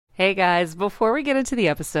Hey guys, before we get into the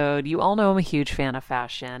episode, you all know I'm a huge fan of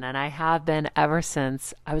fashion, and I have been ever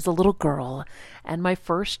since I was a little girl. And my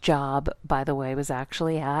first job, by the way, was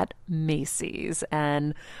actually at Macy's.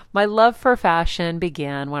 And my love for fashion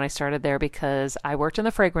began when I started there because I worked in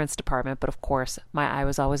the fragrance department, but of course, my eye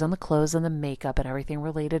was always on the clothes and the makeup and everything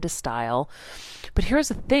related to style. But here's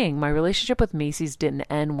the thing, my relationship with Macy's didn't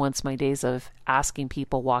end once my days of asking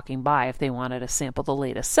people walking by if they wanted to sample the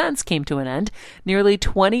latest scents came to an end. Nearly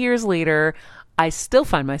 20 years later, I still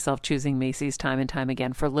find myself choosing Macy's time and time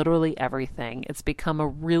again for literally everything. It's become a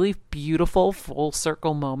really beautiful full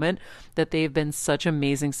circle moment that they've been such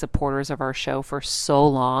amazing supporters of our show for so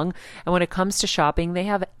long. And when it comes to shopping, they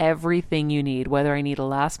have everything you need, whether I need a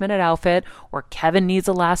last minute outfit or Kevin needs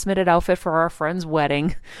a last minute outfit for our friend's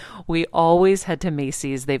wedding. We always head to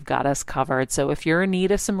Macy's. They've got us covered. So if you're in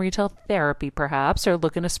need of some retail therapy, perhaps, or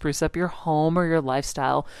looking to spruce up your home or your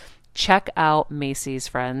lifestyle, check out Macy's,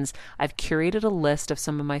 friends. I've curated a list of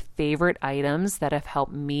some of my favorite items that have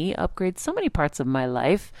helped me upgrade so many parts of my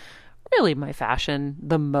life. Really my fashion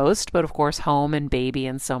the most, but of course home and baby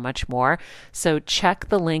and so much more. So check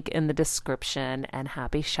the link in the description and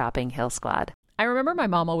happy shopping, Hill Squad. I remember my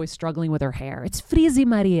mom always struggling with her hair. It's Frizi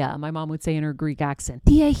Maria, my mom would say in her Greek accent.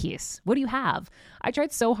 Diehis, what do you have? I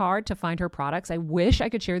tried so hard to find her products. I wish I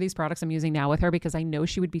could share these products I'm using now with her because I know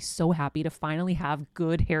she would be so happy to finally have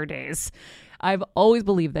good hair days. I've always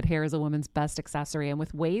believed that hair is a woman's best accessory, and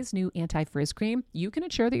with Ouai's new anti-frizz cream, you can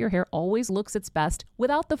ensure that your hair always looks its best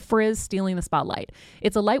without the frizz stealing the spotlight.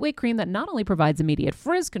 It's a lightweight cream that not only provides immediate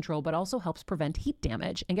frizz control, but also helps prevent heat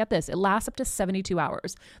damage. And get this, it lasts up to 72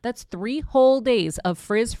 hours. That's 3 whole days of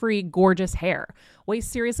frizz-free, gorgeous hair. Ouai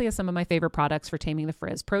seriously has some of my favorite products for taming the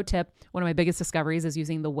frizz. Pro tip, one of my biggest discoveries is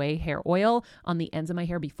using the Ouai hair oil on the ends of my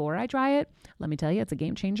hair before I dry it. Let me tell you, it's a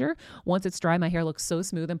game changer. Once it's dry, my hair looks so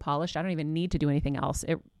smooth and polished, I don't even need to do anything else.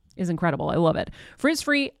 It is incredible. I love it.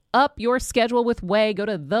 Frizz-free, up your schedule with Ouai. Go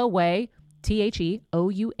to the Ouai, TheOuai.com,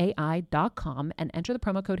 and enter the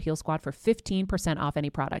promo code Heal Squad for 15% off any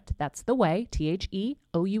product. That's the Ouai,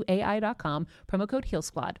 TheOuai.com, promo code Heal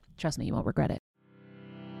Squad. Trust me, you won't regret it.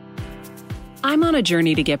 I'm on a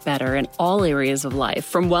journey to get better in all areas of life,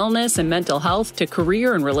 from wellness and mental health to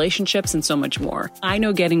career and relationships and so much more. I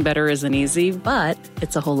know getting better isn't easy, but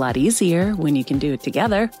it's a whole lot easier when you can do it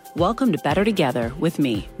together. Welcome to Better Together with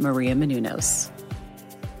me, Maria Menounos.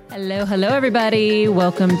 Hello, everybody.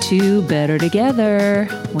 Welcome to Better Together.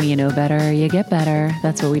 When you know better, you get better.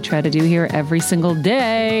 That's what we try to do here every single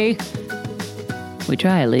day. We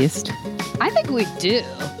try, at least. I think we do.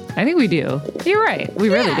 I think we do. You're right. We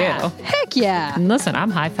really do. Heck yeah. And listen,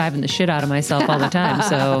 I'm high-fiving the shit out of myself all the time,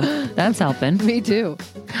 so that's helping. Me too.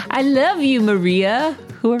 I love you, Maria.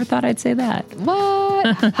 Whoever thought I'd say that? What?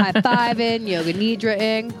 High-fiving, yoga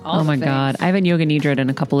nidraing, all Oh my things. God. I haven't yoga nidra'd in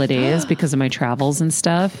a couple of days because of my travels and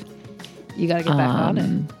stuff. You got to get back on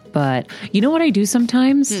it. But you know what I do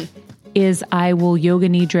sometimes? Is I will yoga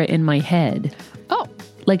nidra in my head. Oh.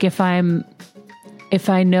 Like if I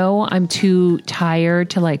know I'm too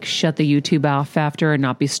tired to like shut the YouTube off after and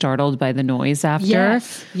not be startled by the noise after,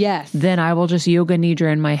 Yes. then I will just yoga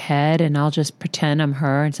nidra in my head and I'll just pretend I'm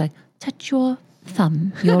her. It's like, touch your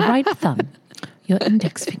thumb, your right thumb, your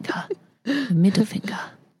index finger, your middle finger,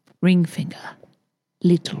 ring finger,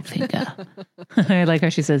 little finger. I like how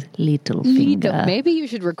she says little finger. Maybe you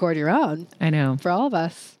should record your own I know. for all of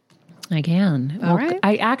us. I can. All right.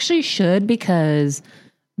 I actually should because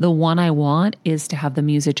the one I want is to have the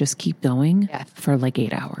music just keep going for like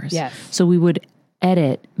 8 hours. Yes. So we would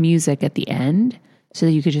edit music at the end so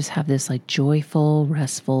that you could just have this like joyful,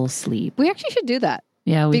 restful sleep. We actually should do that.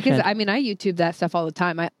 Yeah, we Because should. I mean, I YouTube that stuff all the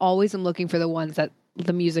time. I always am looking for the ones that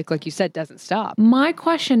the music, like you said, doesn't stop. My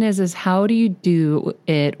question is how do you do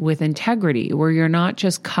it with integrity where you're not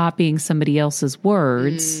just copying somebody else's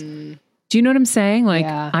words? Do you know what I'm saying? Like,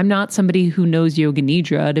 I'm not somebody who knows yoga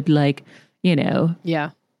nidra to be like, you know,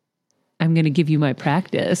 I'm going to give you my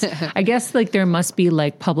practice. I guess like there must be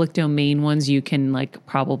like public domain ones you can like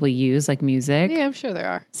probably use like music. Yeah, I'm sure there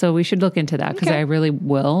are. So we should look into that because I really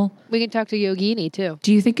will. We can talk to Yogini too.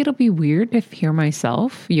 Do you think it'll be weird if hear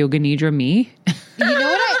myself, yoga nidra me? You know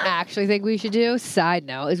what I actually think we should do? Side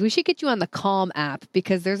note, is we should get you on the Calm app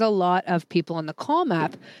because there's a lot of people on the Calm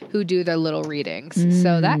app who do their little readings.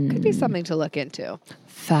 So that could be something to look into.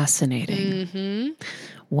 Fascinating.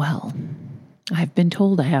 Well, I've been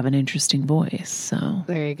told I have an interesting voice, so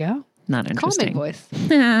There you go. not interesting. Calming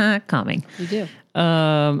voice. Calming. You do.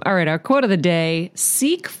 All right, our quote of the day: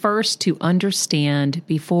 seek first to understand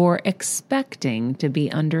before expecting to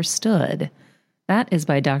be understood. That is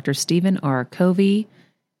by Dr. Stephen R. Covey,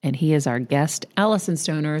 and he is our guest, Allison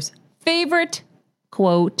Stoner's favorite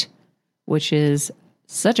quote, which is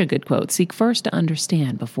such a good quote. Seek first to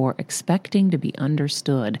understand before expecting to be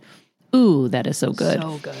understood. Ooh, that is so good.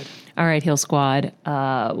 So good. All right, Heal Squad,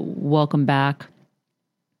 welcome back.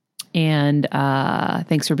 And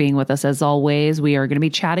thanks for being with us. As always, we are going to be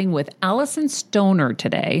chatting with Allison Stoner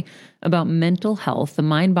today about mental health, the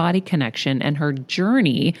mind-body connection, and her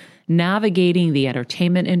journey navigating the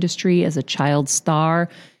entertainment industry as a child star,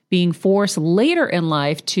 being forced later in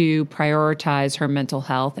life to prioritize her mental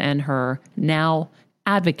health, and her now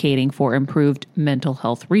advocating for improved mental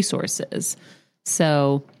health resources.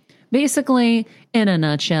 So basically, in a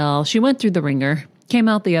nutshell, she went through the ringer, came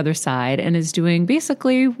out the other side, and is doing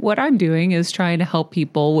basically what I'm doing, is trying to help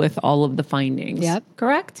people with all of the findings. Yep.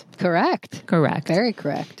 Correct? Correct. Correct. Very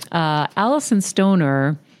correct. Allison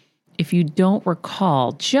Stoner, if you don't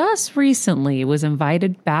recall, just recently was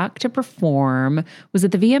invited back to perform. Was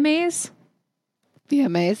it the VMAs?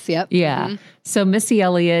 VMAs, yep. Yeah. Mm-hmm. So Missy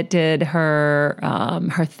Elliott did her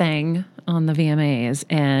thing on the VMAs,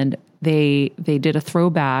 and they did a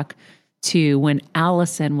throwback to when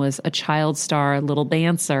Allison was a child star little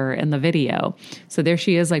dancer in the video. So there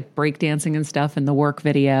she is, like breakdancing and stuff in the work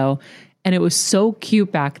video. And it was so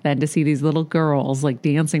cute back then to see these little girls like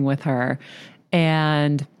dancing with her.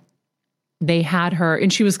 And they had her,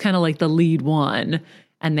 and she was kind of like the lead one.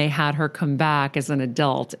 And they had her come back as an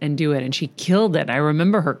adult and do it. And she killed it. I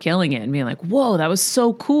remember her killing it and being like, whoa, that was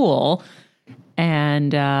so cool.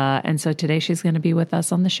 And so today she's going to be with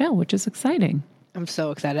us on the show, which is exciting. I'm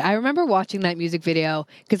so excited. I remember watching that music video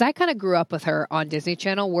because I kind of grew up with her on Disney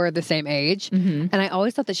Channel. We're the same age. Mm-hmm. And I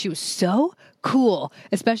always thought that she was so cool,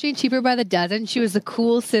 especially in Cheaper by the Dozen. She was the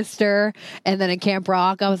cool sister. And then in Camp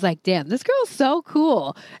Rock, I was like, damn, this girl's so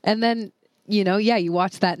cool. And then, you know, yeah, you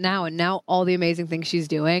watch that now, and now all the amazing things she's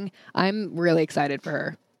doing. I'm really excited for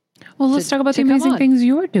her. Well, let's talk about the amazing things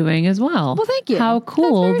you're doing as well. Well, thank you. How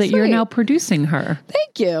cool That's very that you're sweet. now producing her.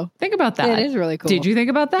 Thank you. Think about that. It is really cool. Did you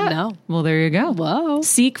think about that? No. Well, there you go. Whoa.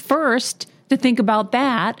 Seek first to think about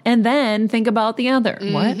that, and then think about the other.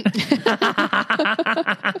 What?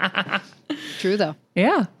 True, though.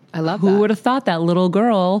 Yeah. I love Who that. would have thought that little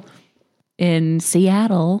girl in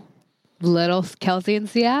Seattle, Little Kelsey in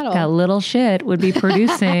Seattle. that little shit, would be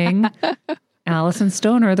producing Allison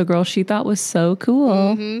Stoner, the girl she thought was so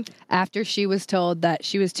cool. After she was told that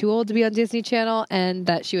she was too old to be on Disney Channel and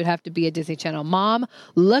that she would have to be a Disney Channel mom.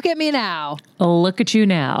 Look at me now, Look at you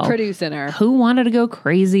now. producing her. Who wanted to go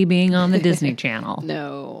crazy being on the Disney Channel?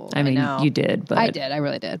 No, I mean, know. you did, but I did. I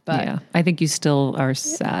really did. But yeah, I think you still are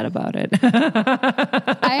sad about it.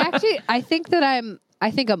 I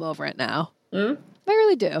think I'm over it now. I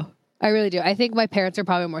really do. I really do. I think my parents are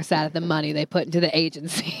probably more sad at the money they put into the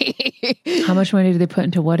agency. How much money did they put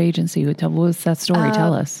into what agency? What was that story?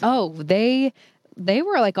 Tell us. Oh, they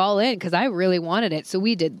were like all in because I really wanted it. So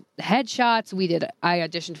we did headshots. I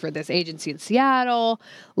auditioned for this agency in Seattle.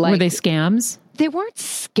 Like, Were they scams? they weren't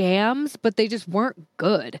scams, but they just weren't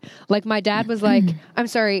good. Like my dad was like, I'm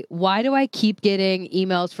sorry, why do I keep getting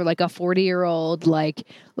emails for like a 40-year-old, like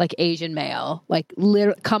Asian male? Like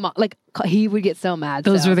literally, come on. Like he would get so mad.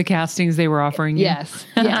 Those so. were the castings they were offering you? Yes.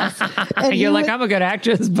 Yes. And You're he like, would- I'm a good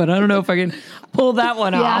actress, but I don't know if I can pull that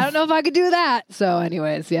one off. yeah, I don't know if I could do that. So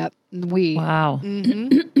anyways, yep. Wow.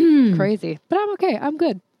 Crazy. But I'm okay. I'm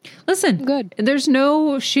good. Listen, Good. there's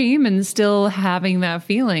no shame in still having that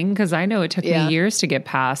feeling, because I know it took Yeah. me years to get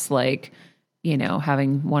past, like, you know,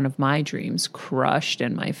 having one of my dreams crushed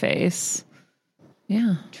in my face.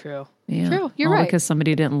 Yeah. True. Yeah. True. You're All right. because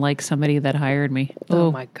somebody didn't like somebody that hired me.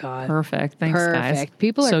 Oh my God. Perfect. Thanks, guys. Perfect.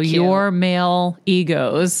 People are so cute. your male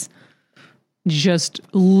egos just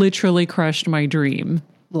literally crushed my dream.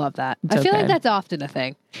 Love that. It's I feel okay. like that's often a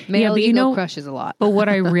thing. Male but you ego know- crushes a lot. But what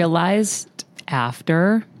I realized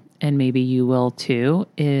after, and maybe you will too,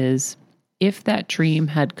 is if that dream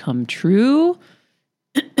had come true,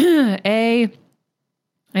 I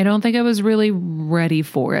don't think I was really ready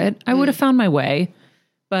for it. I would have found my way,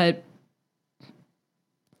 but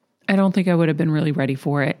I don't think I would have been really ready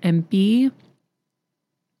for it. And B,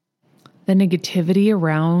 the negativity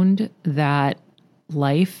around that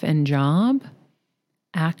life and job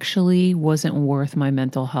actually wasn't worth my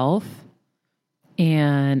mental health.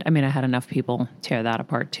 And I mean, I had enough people tear that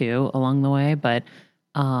apart too along the way, but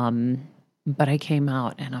I came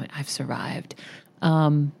out and I've survived.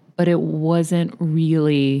 But it wasn't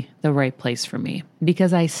really the right place for me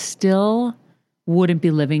because I still wouldn't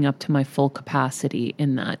be living up to my full capacity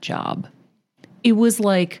in that job. It was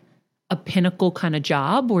like a pinnacle kind of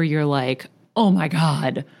job where you're like, oh my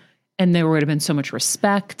God. And there would have been so much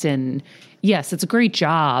respect. And yes, it's a great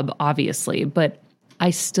job, obviously, but I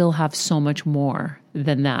still have so much more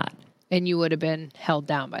than that. And you would have been held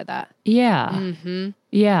down by that. Yeah.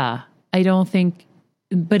 Yeah. I don't think,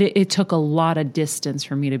 but it took a lot of distance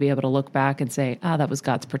for me to be able to look back and say, that was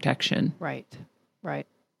God's protection. Right.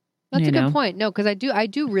 That's a good point. No, because I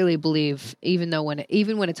do really believe, even when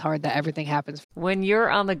it's hard, that everything happens. When you're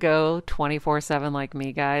on the go 24/7 like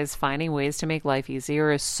me, guys, finding ways to make life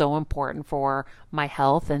easier is so important for my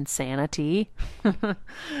health and sanity.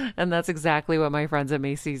 And that's exactly what my friends at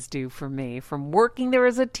Macy's do for me. From working there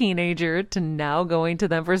as a teenager to now going to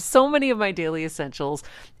them for so many of my daily essentials,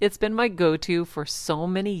 it's been my go-to for so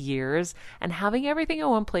many years. And having everything in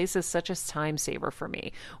one place is such a time saver for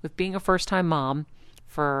me. With being a first-time mom,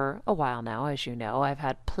 for a while now, as you know, I've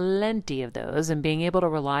had plenty of those, and being able to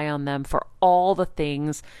rely on them for all the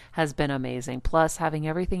things has been amazing. Plus, having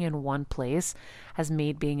everything in one place has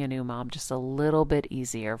made being a new mom just a little bit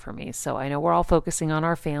easier for me. So I know we're all focusing on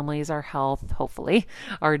our families, our health, hopefully,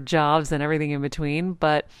 our jobs and everything in between,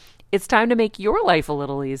 but it's time to make your life a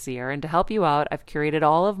little easier. And to help you out, I've curated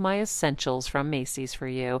all of my essentials from Macy's for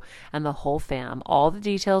you and the whole fam. All the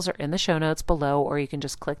details are in the show notes below, or you can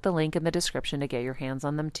just click the link in the description to get your hands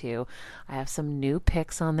on them too. I have some new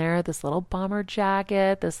picks on there. This little bomber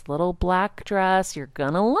jacket, this little black dress. You're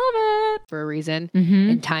gonna love it. For a reason.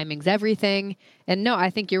 And timing's everything. And no,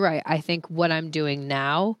 I think you're right. I think what I'm doing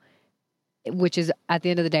now, which is at the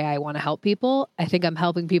end of the day, I want to help people. I think I'm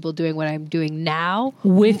helping people doing what I'm doing now.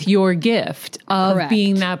 With your gift of Correct.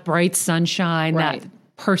 being that bright sunshine, Right. that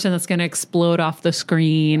person that's going to explode off the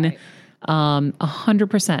screen.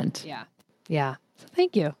 100%. Yeah. So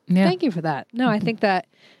thank you. Yeah. Thank you for that. No, I think that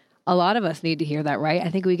a lot of us need to hear that, right? I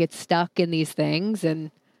think we get stuck in these things,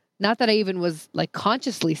 and not that I even was like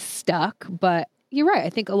consciously stuck, but you're right. I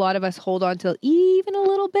think a lot of us hold on to even a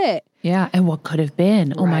little bit. Yeah. And what could have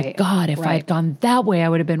been? Oh my Right. God. If I had gone that way, I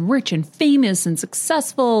would have been rich and famous and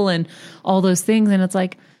successful and all those things. And it's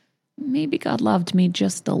like, maybe God loved me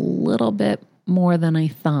just a little bit more than I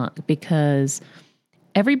thought, because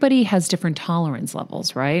everybody has different tolerance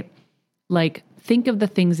levels, right? Like, think of the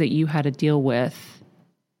things that you had to deal with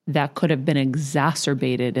that could have been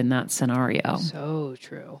exacerbated in that scenario, So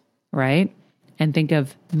true. right? And think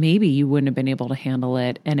of, maybe you wouldn't have been able to handle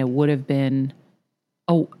it and it would have been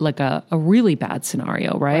a really bad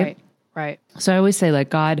scenario, right? Right. So I always say, like,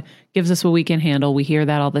 God gives us what we can handle. We hear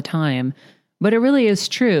that all the time, but it really is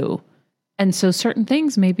true. And so certain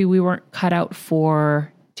things maybe we weren't cut out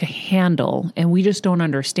to handle, and we just don't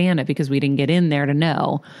understand it because we didn't get in there to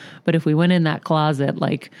know. But if we went in that closet,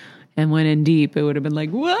 like, and went in deep, it would have been like,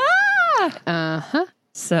 wah!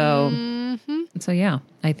 So yeah,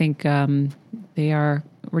 I think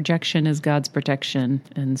rejection is God's protection.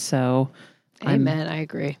 And so Amen. I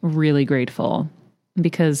agree. really grateful,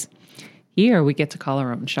 because here we get to call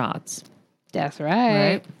our own shots, That's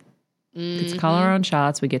right. We get to call our own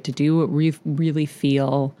shots. We get to do what we really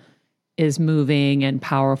feel is moving and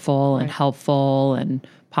powerful and helpful and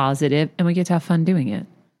positive, and we get to have fun doing it.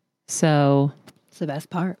 So It's the best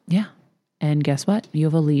part. yeah. And guess what? You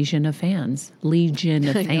have a legion of fans.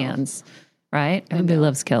 Right? Everybody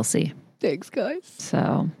loves Kelsey. Thanks, guys.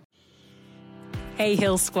 So, hey,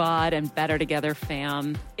 Hill Squad and Better Together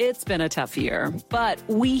fam. It's been a tough year, but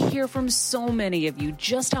we hear from so many of you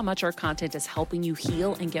just how much our content is helping you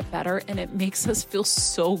heal and get better, and it makes us feel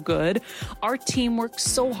so good. Our team works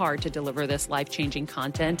so hard to deliver this life-changing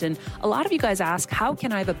content, and a lot of you guys ask, how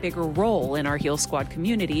can I have a bigger role in our Heal Squad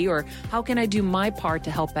community, or how can I do my part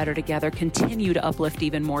to help Better Together continue to uplift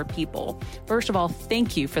even more people? First of all,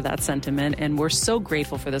 thank you for that sentiment, and we're so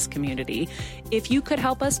grateful for this community. If you could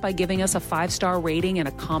help us by giving us a 5-star rating and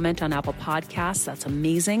a comment on Apple Podcasts, that's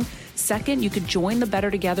amazing. Second, you could join the Better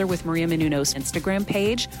Together with Maria Menounos Instagram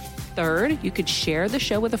page. Third, you could share the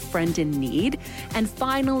show with a friend in need. And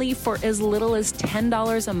finally, for as little as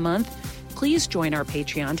 $10 a month, please join our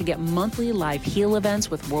Patreon to get monthly live heal events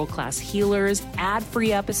with world-class healers,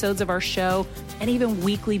 ad-free episodes of our show, and even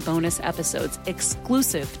weekly bonus episodes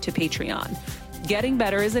exclusive to Patreon. Getting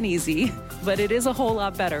better isn't easy, but it is a whole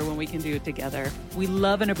lot better when we can do it together. We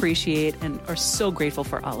love and appreciate and are so grateful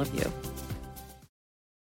for all of you.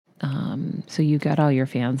 So you got all your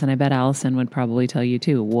fans, and I bet Allison would probably tell you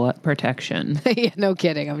too, what protection. Yeah, no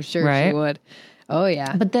kidding. I'm sure Right? she would. Oh,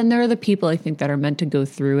 yeah. But then there are the people, I think, that are meant to go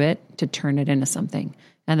through it to turn it into something.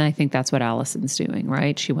 And I think that's what Allison's doing,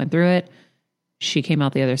 right? She went through it. She came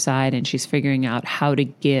out the other side, and she's figuring out how to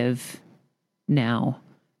give now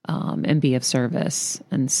and be of service.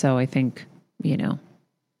 And so I think,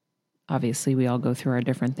 obviously we all go through our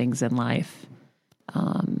different things in life.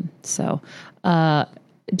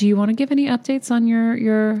 Do you want to give any updates on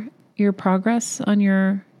your progress on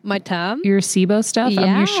your my tongue. your SIBO stuff?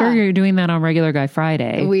 Yeah. You're sure you're doing that on Regular Guy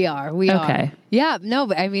Friday? We are. Okay. Yeah. No,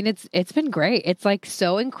 but I mean, it's been great. It's like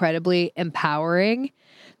so incredibly empowering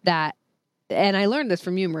that, and I learned this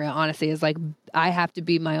from you, Maria, honestly, is like, I have to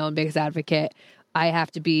be my own biggest advocate. I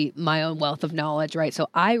have to be my own wealth of knowledge, right? So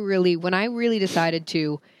when I really decided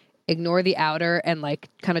to ignore the outer and like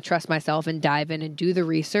kind of trust myself and dive in and do the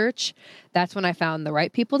research, that's when I found the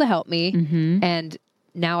right people to help me. Mm-hmm. And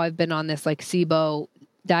now I've been on this like SIBO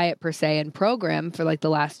diet per se and program for like the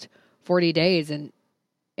last 40 days. And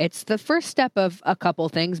it's the first step of a couple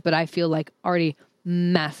things, but I feel like already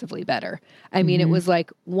massively better. I mean, it was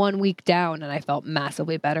like 1 week down and I felt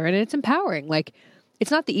massively better, and it's empowering. Like,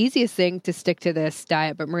 it's not the easiest thing to stick to this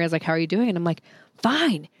diet, but Maria's like, how are you doing? And I'm like,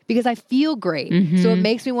 fine, because I feel great. So it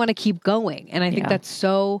makes me want to keep going. And I think that's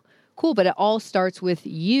so cool. But it all starts with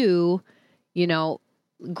you know,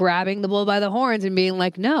 grabbing the bull by the horns and being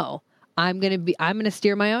like, no, I'm going to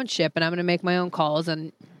steer my own ship and I'm going to make my own calls.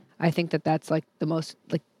 And I think that that's like the most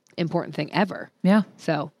like important thing ever. Yeah.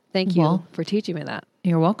 So thank you for teaching me that.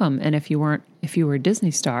 You're welcome. And if you were a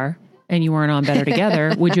Disney star and you weren't on Better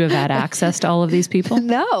Together, would you have had access to all of these people?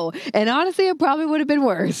 No. And honestly, it probably would have been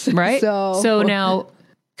worse. Right. So now,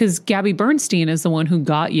 because Gabby Bernstein is the one who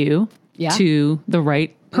got you to the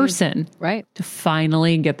right person, right, to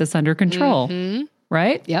finally get this under control.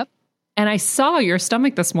 Right. Yep. And I saw your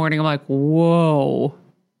stomach this morning. I'm like, whoa,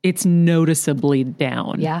 it's noticeably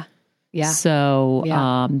down. Yeah. Yeah. So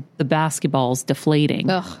the basketball's deflating.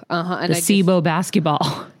 Ugh, and the SIBO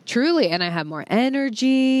basketball. Truly. And I have more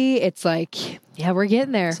energy. It's like, yeah, we're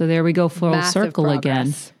getting there. So there we go, full Massive circle progress.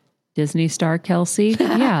 again. Disney star Kelsey.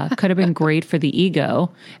 Yeah, could have been great for the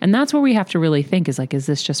ego. And that's where we have to really think is like, is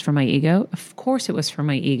this just for my ego? Of course it was for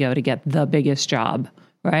my ego to get the biggest job,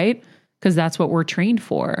 right? Because that's what we're trained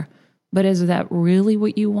for. But is that really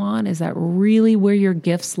what you want? Is that really where your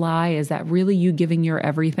gifts lie? Is that really you giving your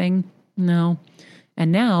everything? No.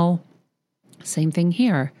 And now, same thing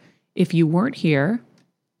here. If you weren't here,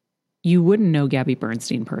 you wouldn't know Gabby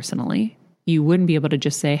Bernstein personally. You wouldn't be able to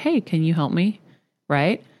just say, hey, can you help me?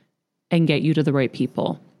 Right? And get you to the right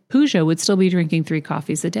people. Pooja would still be drinking 3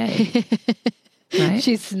 coffees a day. Right?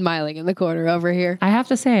 She's smiling in the corner over here. I have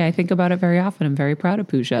to say, I think about it very often. I'm very proud of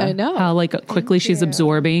Pooja. I know. How like quickly she's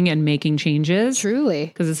absorbing and making changes. Truly.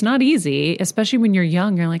 Because it's not easy, especially when you're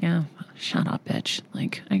young. You're like, oh, shut up, bitch.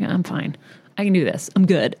 Like, I'm fine. I can do this. I'm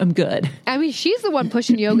good. I mean, she's the one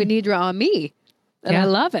pushing Yoga Nidra on me. And I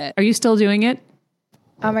love it. Are you still doing it?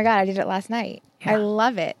 Oh my God, I did it last night. Yeah. I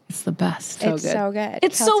love it. It's the best. It's so good.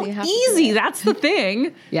 It's Kelsey, so you have to easy. do it. That's the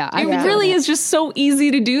thing. Yeah, it really is just so easy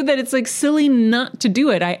to do that it's like silly not to do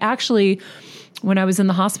it. I actually, when I was in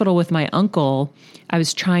the hospital with my uncle, I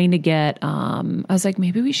was trying to get, I was like,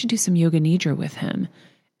 maybe we should do some Yoga Nidra with him.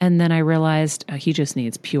 And then I realized he just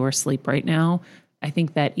needs pure sleep right now. I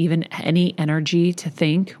think that even any energy to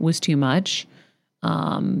think was too much.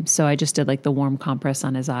 So I just did like the warm compress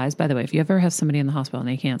on his eyes. By the way, if you ever have somebody in the hospital and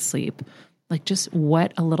they can't sleep, like just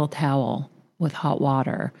wet a little towel with hot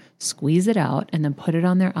water, squeeze it out, and then put it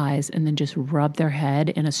on their eyes and then just rub their head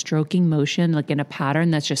in a stroking motion, like in a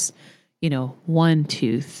pattern that's just, 1,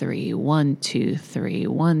 2, 3, 1, 2, 3,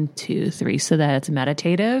 1, 2, 3, so that it's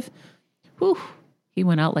meditative. Whew, he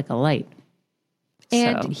went out like a light.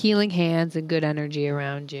 And healing hands and good energy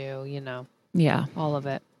around you, Yeah. all of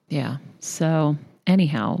it. Yeah. So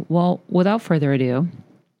anyhow, well, without further ado,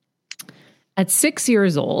 at 6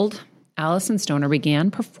 years old, Allison Stoner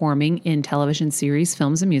began performing in television series,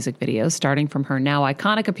 films, and music videos, starting from her now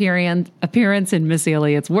iconic appearance in Missy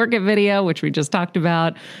Elliott's Work It video, which we just talked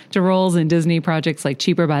about, to roles in Disney projects like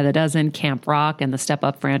Cheaper by the Dozen, Camp Rock, and the Step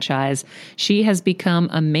Up franchise. She has become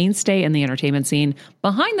a mainstay in the entertainment scene.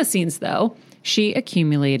 Behind the scenes, though, she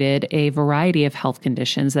accumulated a variety of health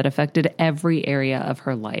conditions that affected every area of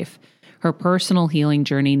her life. Her personal healing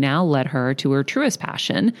journey now led her to her truest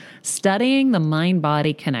passion, studying the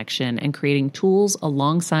mind-body connection and creating tools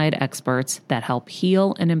alongside experts that help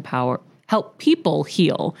people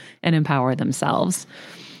heal and empower themselves.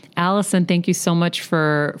 Allison, thank you so much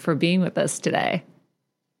for being with us today.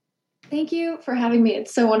 Thank you for having me.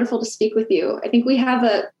 It's so wonderful to speak with you. I think we have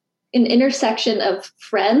an intersection of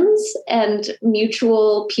friends and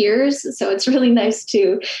mutual peers. So it's really nice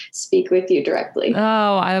to speak with you directly.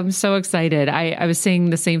 Oh, I'm so excited. I was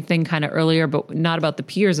saying the same thing kind of earlier, but not about the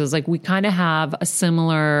peers. It was like, we kind of have a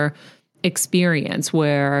similar experience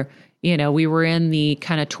where, we were in the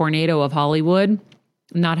kind of tornado of Hollywood,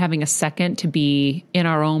 not having a second to be in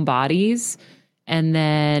our own bodies. And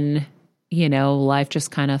then life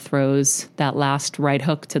just kind of throws that last right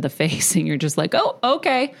hook to the face and you're just like, oh,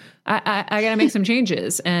 okay, I got to make some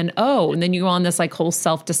changes. And then you go on this like whole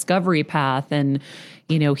self-discovery path and,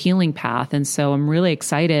 healing path. And so I'm really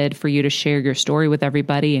excited for you to share your story with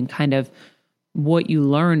everybody and kind of what you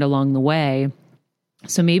learned along the way.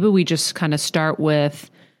 So maybe we just kind of start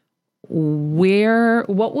with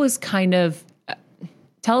what was kind of,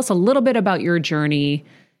 tell us a little bit about your journey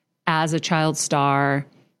as a child star.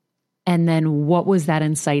 And then what was that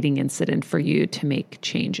inciting incident for you to make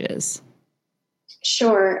changes?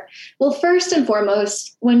 Sure. Well, first and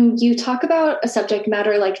foremost, when you talk about a subject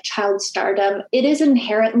matter like child stardom, it is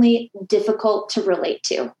inherently difficult to relate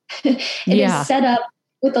to. It is set up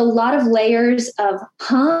with a lot of layers of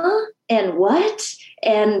and what?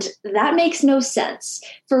 And that makes no sense.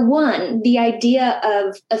 For one, the idea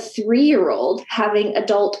of a 3-year-old having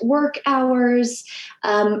adult work hours,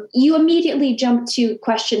 you immediately jump to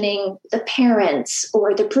questioning the parents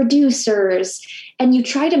or the producers, and you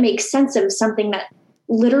try to make sense of something that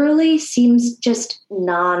literally seems just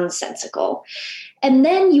nonsensical. And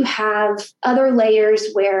then you have other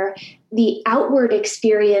layers where the outward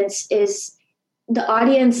experience is the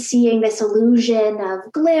audience seeing this illusion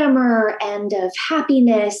of glamour and of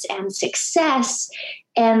happiness and success.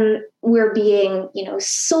 And we're being,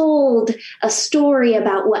 sold a story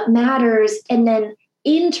about what matters. And then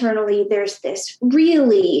internally, there's this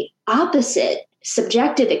really opposite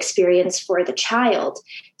subjective experience for the child.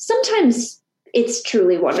 Sometimes it's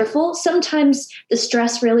truly wonderful. Sometimes the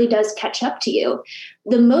stress really does catch up to you.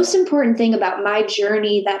 The most important thing about my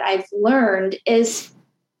journey that I've learned is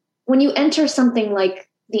when you enter something like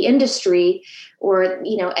the industry or,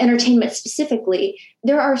 entertainment specifically,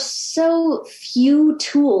 there are so few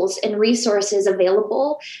tools and resources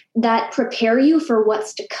available that prepare you for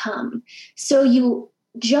what's to come. So you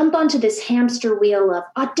jump onto this hamster wheel of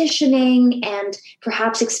auditioning and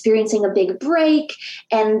perhaps experiencing a big break.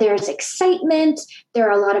 And there's excitement. There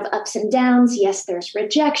are a lot of ups and downs. Yes, there's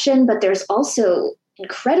rejection, but there's also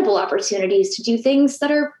incredible opportunities to do things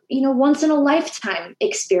that are, once in a lifetime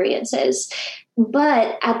experiences.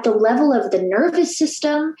 But at the level of the nervous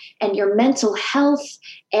system and your mental health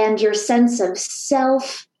and your sense of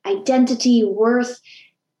self, identity, worth,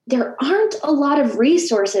 there aren't a lot of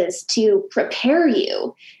resources to prepare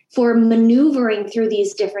you for maneuvering through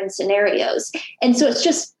these different scenarios. And so it's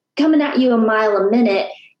just coming at you a mile a minute.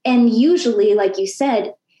 And usually, like you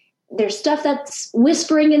said, there's stuff that's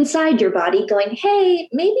whispering inside your body going, hey,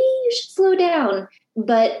 maybe you should slow down,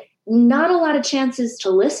 but not a lot of chances to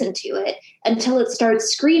listen to it until it starts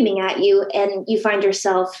screaming at you and you find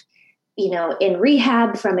yourself, in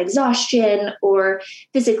rehab from exhaustion or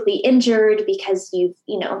physically injured because you've,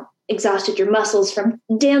 exhausted your muscles from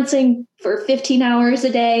dancing for 15 hours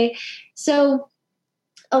a day. So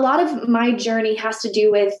a lot of my journey has to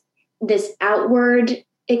do with this outward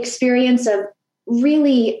experience of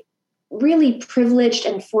really privileged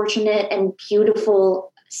and fortunate and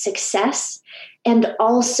beautiful success, and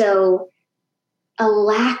also a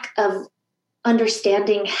lack of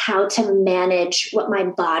understanding how to manage what my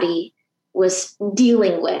body was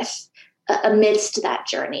dealing with amidst that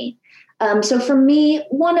journey. So for me,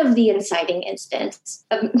 one of the inciting incidents,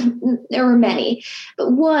 there were many,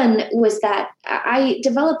 but one was that I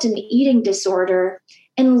developed an eating disorder,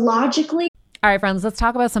 and logically. All right, friends, let's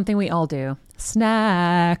talk about something we all do.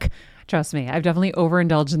 Snack. Trust me, I've definitely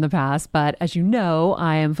overindulged in the past, but as you know,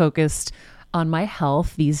 I am focused on my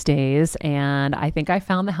health these days. And I think I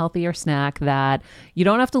found the healthier snack that you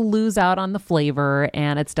don't have to lose out on the flavor.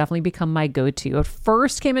 And it's definitely become my go-to. It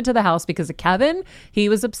first came into the house because of Kevin. He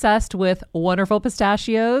was obsessed with Wonderful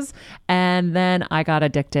Pistachios. And then I got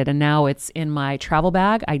addicted. And now it's in my travel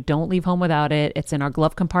bag. I don't leave home without it. It's in our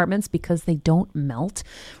glove compartments because they don't melt.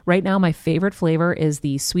 Right now, my favorite flavor is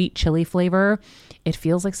the sweet chili flavor. It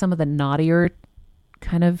feels like some of the naughtier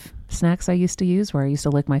kind of snacks I used to use where I used to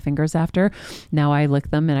lick my fingers after. Now I lick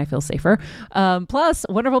them and I feel safer. Plus,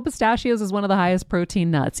 Wonderful Pistachios is one of the highest protein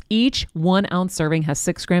nuts. Each 1 ounce serving has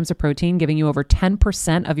 6 grams of protein, giving you over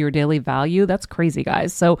 10% of your daily value. That's crazy,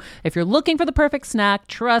 guys. So if you're looking for the perfect snack,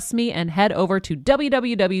 trust me and head over to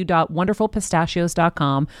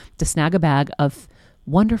www.wonderfulpistachios.com to snag a bag of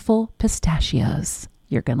Wonderful Pistachios.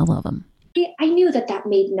 You're going to love them. I knew that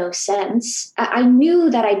made no sense. I knew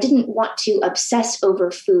that I didn't want to obsess over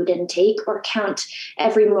food intake or count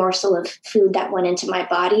every morsel of food that went into my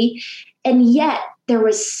body. And yet there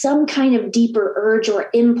was some kind of deeper urge or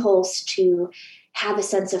impulse to have a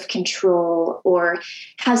sense of control or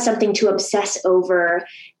have something to obsess over.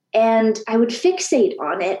 And I would fixate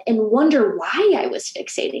on it and wonder why I was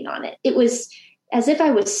fixating on it. It was as if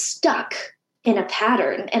I was stuck in a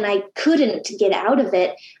pattern, and I couldn't get out of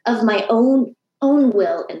it of my own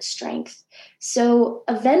will and strength. So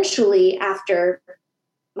eventually, after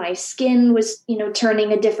my skin was,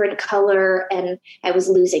 turning a different color, and I was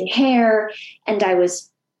losing hair, and I was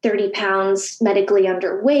 30 pounds medically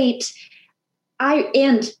underweight,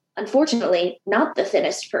 and unfortunately not the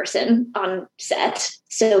thinnest person on set.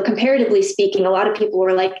 So comparatively speaking, a lot of people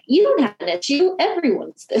were like, you don't have an issue.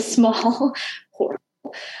 Everyone's this small. Horrible.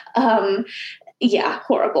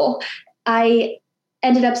 Horrible. I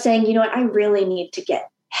ended up saying, you know what, I really need to get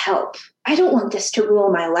help. I don't want this to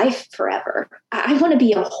rule my life forever. I want to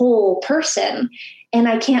be a whole person, and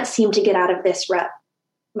I can't seem to get out of this rut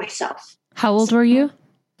myself. How old were you?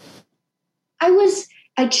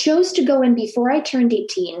 I chose to go in before I turned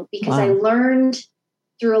 18 because I learned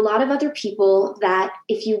through a lot of other people that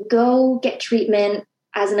if you go get treatment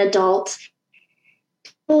as an adult,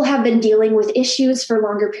 people have been dealing with issues for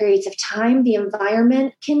longer periods of time. The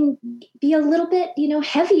environment can be a little bit,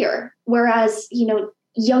 heavier. Whereas,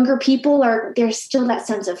 younger people there's still that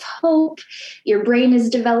sense of hope. Your brain is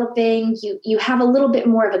developing. You have a little bit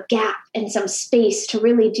more of a gap and some space to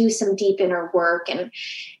really do some deep inner work and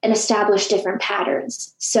establish different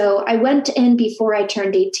patterns. So I went in before I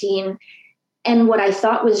turned 18, and what I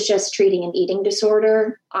thought was just treating an eating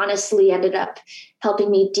disorder honestly ended up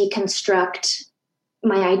helping me deconstruct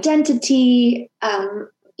my identity, a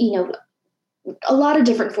lot of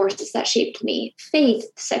different forces that shaped me: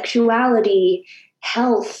 faith, sexuality,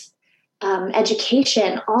 health,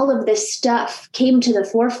 education. All of this stuff came to the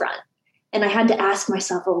forefront, and I had to ask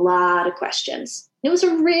myself a lot of questions. It was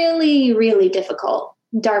a really, really difficult,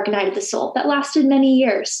 dark night of the soul that lasted many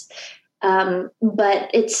years.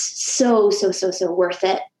 But it's so worth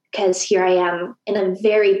it, because here I am in a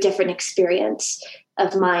very different experience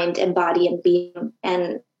of mind and body and being,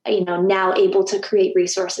 and, now able to create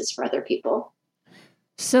resources for other people.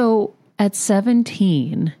 So at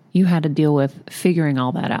 17, you had to deal with figuring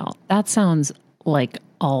all that out. That sounds like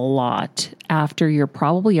a lot after you're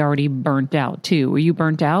probably already burnt out too. Were you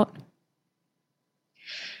burnt out?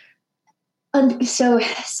 So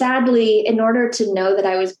sadly, in order to know that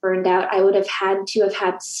I was burned out, I would have had to have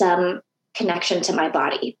had some connection to my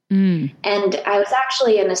body. And I was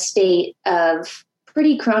actually in a state of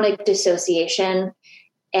pretty chronic dissociation,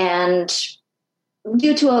 and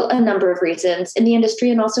due to a number of reasons in the industry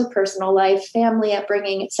and also personal life, family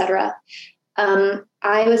upbringing, etc.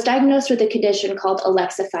 I was diagnosed with a condition called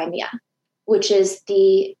alexithymia, which is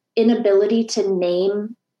the inability to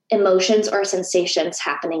name emotions or sensations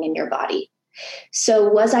happening in your body. So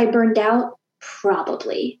was I burned out?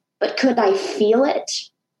 Probably. But could I feel it?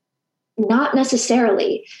 Not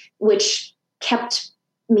necessarily, which kept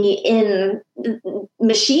me in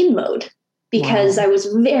machine mode, because I was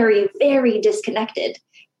very, very disconnected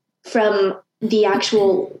from the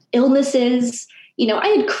actual illnesses. I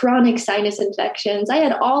had chronic sinus infections. I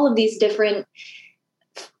had all of these different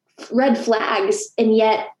red flags, and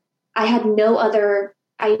yet I had no other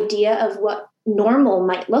idea of what normal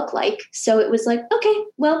might look like. So it was like, okay,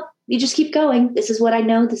 well, you just keep going. This is what I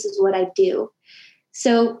know. This is what I do.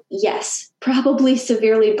 So yes, probably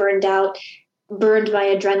severely burned out, burned my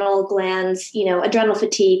adrenal glands, adrenal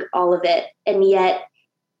fatigue, all of it. And yet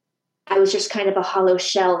I was just kind of a hollow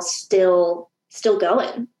shell, still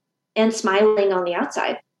going and smiling on the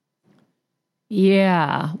outside.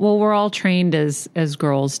 Yeah. Well, we're all trained as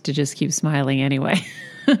girls to just keep smiling anyway,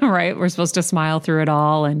 right? We're supposed to smile through it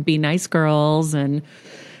all and be nice girls and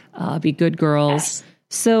be good girls. Yes.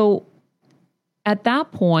 So at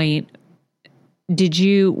that point,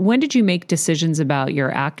 when did you make decisions about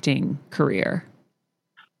your acting career?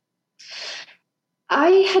 I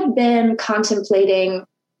had been contemplating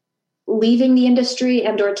leaving the industry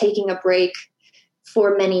and or taking a break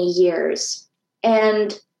for many years.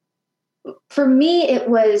 And for me, it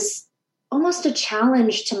was almost a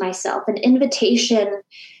challenge to myself, an invitation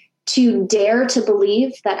to dare to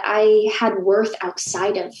believe that I had worth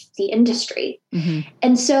outside of the industry. Mm-hmm.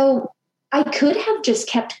 And so I could have just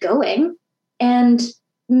kept going. And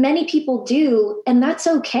many people do, and that's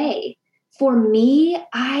okay. For me,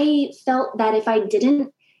 I felt that if I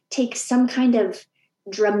didn't take some kind of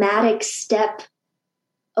dramatic step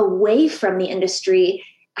away from the industry,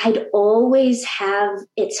 I'd always have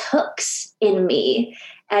its hooks in me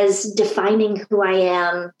as defining who I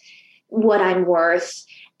am, what I'm worth,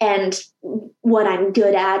 and what I'm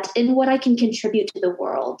good at, and what I can contribute to the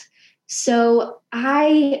world. So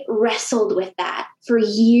I wrestled with that for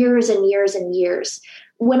years and years and years.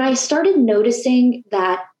 When I started noticing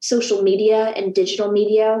that social media and digital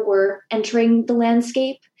media were entering the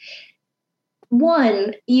landscape,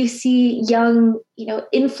 one, you see young,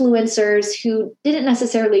 influencers who didn't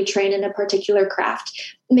necessarily train in a particular craft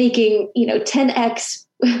making, 10x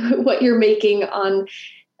what you're making on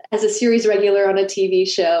as a series regular on a TV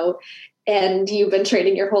show. And you've been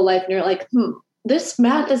training your whole life and you're like, this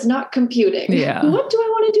math is not computing. Yeah. What do I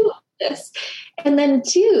want to do with this? And then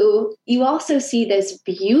two, you also see this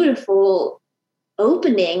beautiful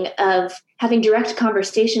opening of having direct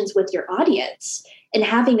conversations with your audience and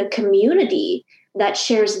having a community that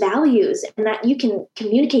shares values and that you can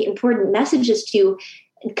communicate important messages to,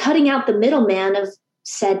 and cutting out the middleman of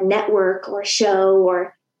said network or show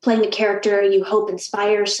or playing a character you hope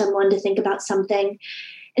inspires someone to think about something.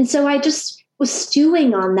 And so I just was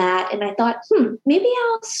stewing on that. And I thought, maybe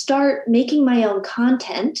I'll start making my own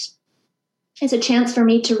content as a chance for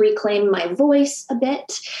me to reclaim my voice a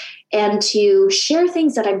bit and to share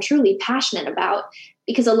things that I'm truly passionate about.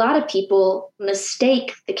 Because a lot of people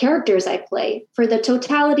mistake the characters I play for the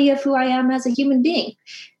totality of who I am as a human being.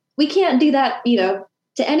 We can't do that,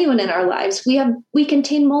 to anyone in our lives. We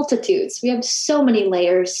contain multitudes. We have so many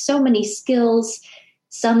layers, so many skills,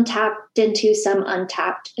 some tapped into, some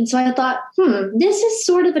untapped. And so I thought, this is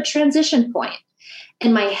sort of a transition point.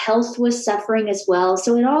 And my health was suffering as well.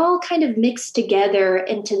 So it all kind of mixed together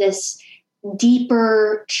into this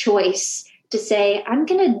deeper choice to say, I'm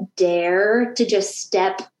going to dare to just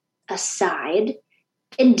step aside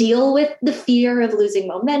and deal with the fear of losing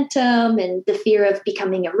momentum and the fear of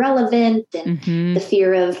becoming irrelevant and the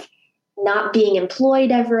fear of not being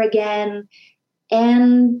employed ever again,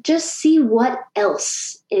 and just see what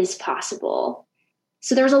else is possible.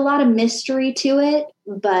 So there's a lot of mystery to it,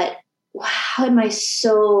 but wow, am I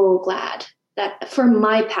so glad that for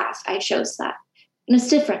my path, I chose that. And it's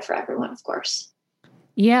different for everyone, of course.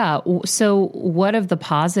 Yeah. So what have the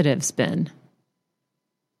positives been?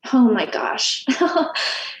 Oh my gosh.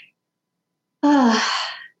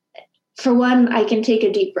 For one, I can take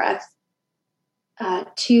a deep breath.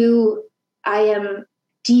 Two, I am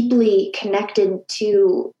deeply connected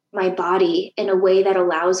to my body in a way that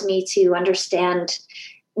allows me to understand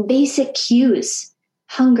basic cues,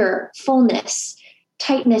 hunger, fullness,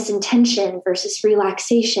 tightness and tension versus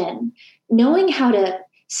relaxation, knowing how to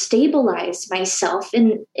stabilize myself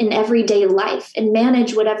in everyday life and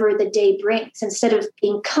manage whatever the day brings instead of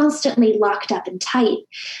being constantly locked up and tight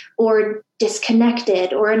or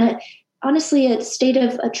disconnected or in honestly a state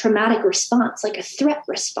of a traumatic response, like a threat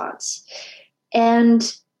response. And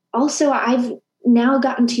also I've now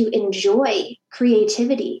gotten to enjoy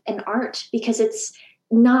creativity and art because it's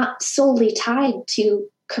not solely tied to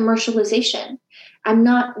commercialization. I'm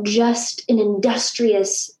not just an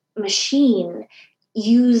industrious machine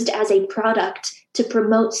used as a product to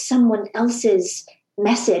promote someone else's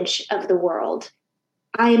message of the world.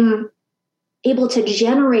 I'm able to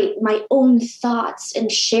generate my own thoughts and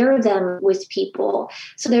share them with people.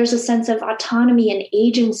 So there's a sense of autonomy and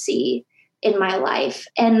agency in my life.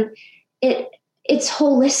 And it's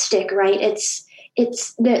holistic, right? It's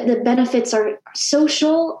the benefits are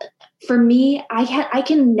social. For me, I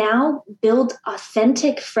can now build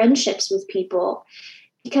authentic friendships with people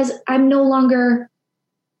because I'm no longer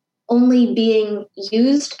only being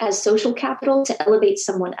used as social capital to elevate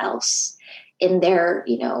someone else in their,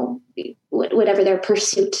 whatever their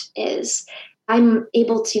pursuit is. I'm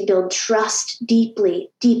able to build trust deep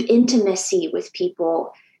intimacy with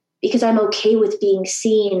people because I'm okay with being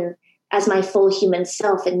seen as my full human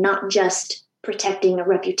self and not just protecting a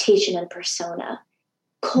reputation and persona.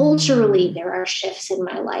 Culturally, there are shifts in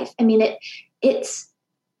my life. I mean, it's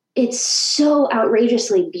so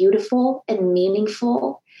outrageously beautiful and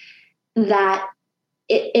meaningful that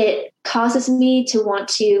it causes me to want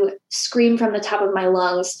to scream from the top of my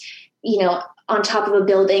lungs, on top of a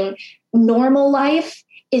building. Normal life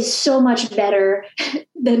is so much better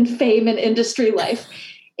than fame and industry life.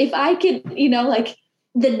 If I could,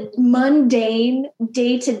 the mundane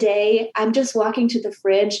day to day, I'm just walking to the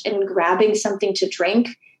fridge and grabbing something to drink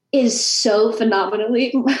is so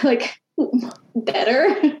phenomenally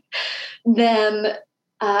better than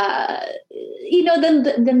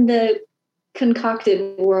than the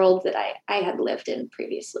concocted world that I had lived in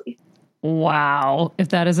previously. Wow. If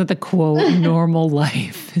that isn't the quote, normal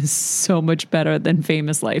life is so much better than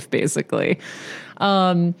famous life, basically.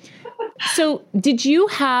 So did you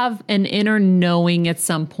have an inner knowing at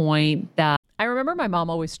some point that I remember my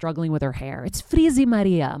mom always struggling with her hair. It's Frizi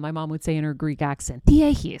Maria, my mom would say in her Greek accent.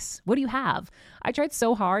 Tiechis, what do you have? I tried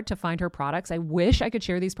so hard to find her products. I wish I could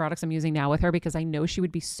share these products I'm using now with her because I know she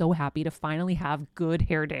would be so happy to finally have good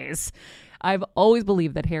hair days. I've always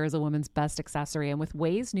believed that hair is a woman's best accessory, and with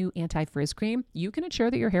Ouai's new anti-frizz cream, you can ensure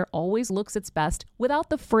that your hair always looks its best without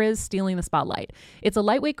the frizz stealing the spotlight. It's a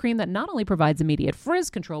lightweight cream that not only provides immediate frizz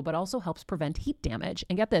control, but also helps prevent heat damage.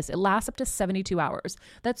 And get this, it lasts up to 72 hours.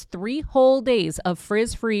 That's 3 whole days of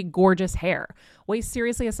frizz-free, gorgeous hair. Ouai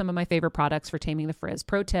seriously is some of my favorite products for taming the frizz.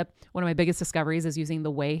 Pro tip, one of my biggest discoveries is using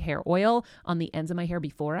the Ouai hair oil on the ends of my hair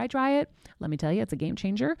before I dry it. Let me tell you, it's a game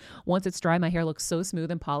changer. Once it's dry, my hair looks so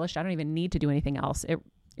smooth and polished, I don't even need to do anything else. It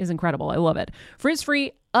is incredible. I love it.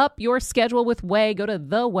 Frizz-free, up your schedule with Ouai. Go to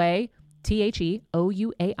the Ouai, TheOuai.com,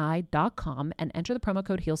 and enter the promo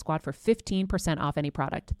code Heal Squad for 15% off any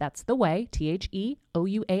product. That's the Ouai,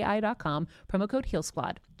 TheOuai.com, promo code Heal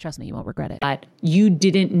Squad. Trust me, you won't regret it. But you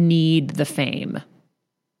didn't need the fame.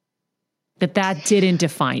 That didn't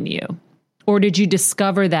define you. Or did you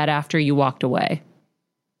discover that after you walked away?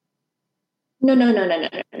 No.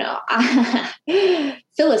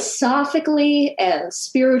 Philosophically and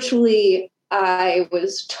spiritually, I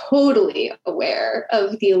was totally aware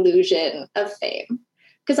of the illusion of fame,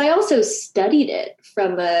 because I also studied it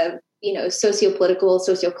from a, sociopolitical,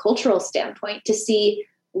 sociocultural standpoint to see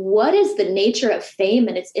what is the nature of fame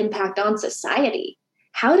and its impact on society.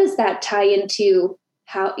 How does that tie into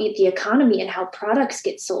how the economy and how products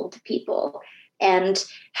get sold to people, and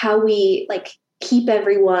how we keep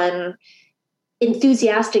everyone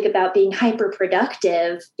enthusiastic about being hyper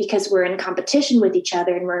productive because we're in competition with each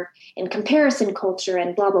other and we're in comparison culture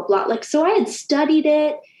and blah, blah, blah. So I had studied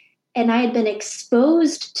it, and I had been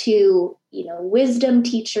exposed to, wisdom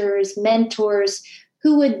teachers, mentors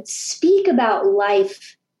who would speak about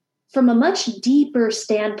life from a much deeper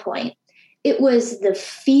standpoint. It was the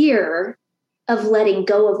fear of letting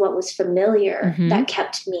go of what was familiar that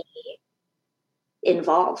kept me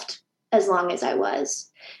involved as long as I was.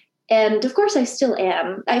 And of course I still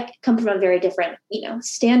am. I come from a very different,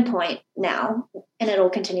 standpoint now, and it'll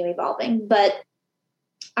continue evolving. But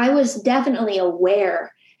I was definitely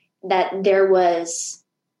aware that there was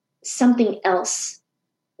something else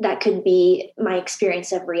that could be my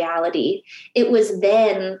experience of reality. It was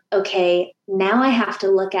then, okay, now I have to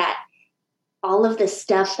look at all of the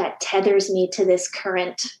stuff that tethers me to this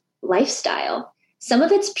current lifestyle. Some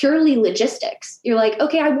of it's purely logistics. You're like,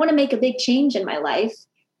 okay, I want to make a big change in my life.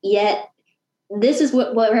 Yet this is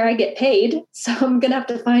where I get paid, so I'm going to have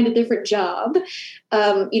to find a different job.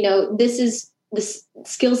 This is the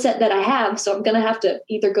skill set that I have, so I'm going to have to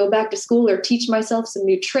either go back to school or teach myself some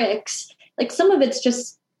new tricks. Some of it's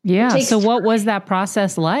just So what was that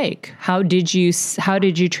process like? How did you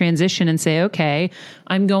transition and say, okay,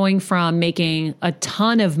 I'm going from making a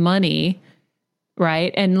ton of money,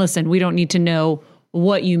 right? And listen, we don't need to know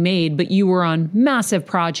what you made, but you were on massive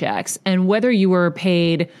projects, and whether you were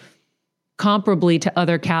paid comparably to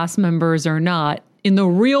other cast members or not, in the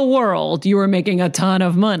real world, you were making a ton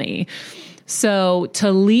of money. So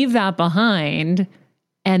to leave that behind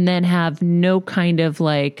and then have no kind of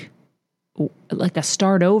like a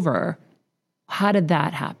start over, how did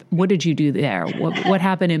that happen? What did you do there? What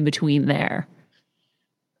happened in between there?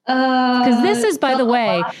 Because this is, by the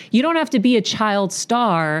way, you don't have to be a child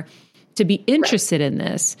star to be interested in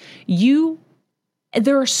this.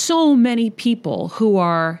 There are so many people who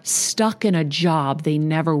are stuck in a job they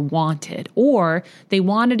never wanted, or they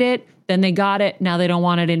wanted it, then they got it, now they don't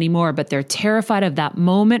want it anymore, but they're terrified of that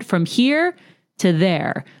moment from here to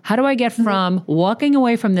there. How do I get from walking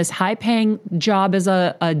away from this high-paying job as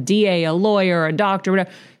a DA, a lawyer, a doctor,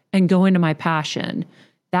 whatever, and go into my passion?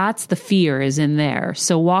 That's the fear is in there.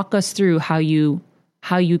 So walk us through how you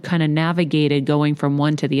kind of navigated going from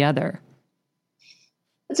one to the other.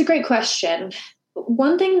 That's a great question.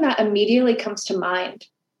 One thing that immediately comes to mind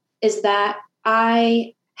is that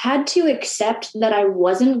I had to accept that I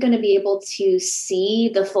wasn't going to be able to see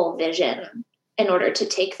the full vision in order to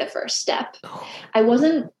take the first step. I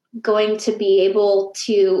wasn't going to be able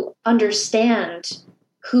to understand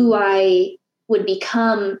who I would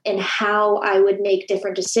become and how I would make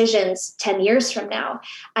different decisions 10 years from now.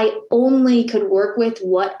 I only could work with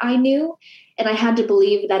what I knew, and I had to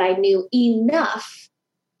believe that I knew enough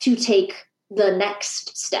to take the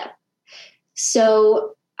next step.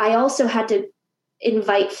 So I also had to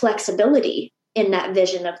invite flexibility in that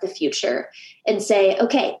vision of the future and say,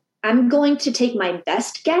 okay, I'm going to take my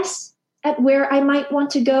best guess at where I might want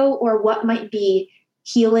to go or what might be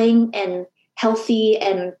healing and healthy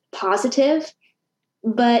and positive.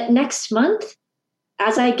 But next month,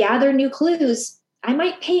 as I gather new clues, I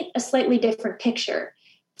might paint a slightly different picture.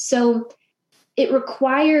 So it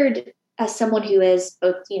required, as someone who is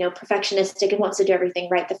both, perfectionistic and wants to do everything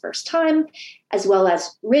right the first time, as well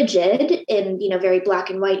as rigid in, very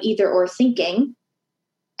black and white either or thinking,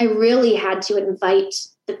 I really had to invite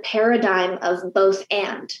the paradigm of both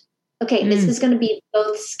and. Okay, this is going to be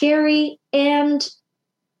both scary and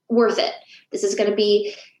worth it. This is going to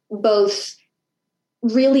be both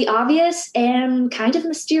really obvious and kind of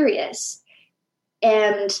mysterious.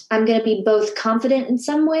 And I'm going to be both confident in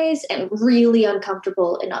some ways and really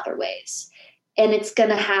uncomfortable in other ways. And it's going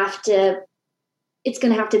to have to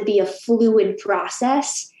be a fluid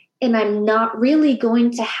process. And I'm not really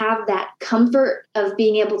going to have that comfort of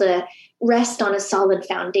being able to rest on a solid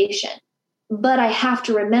foundation. But I have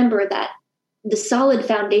to remember that the solid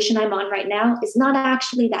foundation I'm on right now is not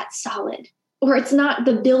actually that solid, or it's not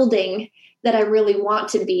the building that I really want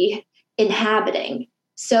to be inhabiting.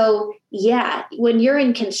 So yeah, when you're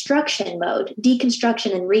in construction mode,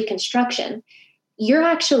 deconstruction and reconstruction, you're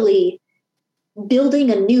actually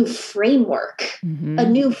building a new framework, a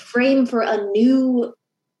new frame for a new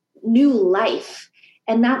life.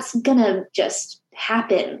 And that's gonna just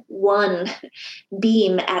happen one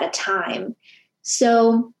beam at a time.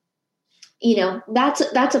 So,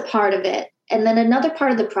 that's a part of it. And then another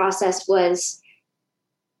part of the process was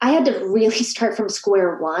I had to really start from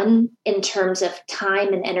square one in terms of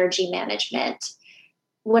time and energy management.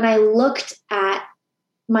 When I looked at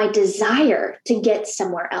my desire to get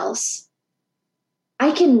somewhere else,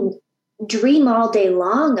 I can dream all day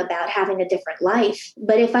long about having a different life.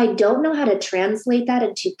 But if I don't know how to translate that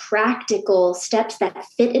into practical steps that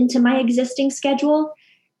fit into my existing schedule,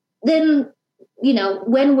 then,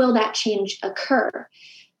 when will that change occur?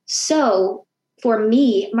 So for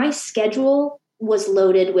me, my schedule was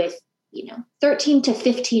loaded with, 13 to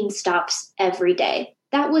 15 stops every day.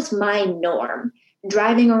 That was my norm.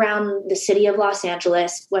 Driving around the city of Los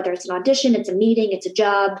Angeles, whether it's an audition, it's a meeting, it's a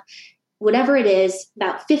job, whatever it is,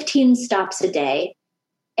 about 15 stops a day.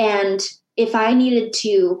 And if I needed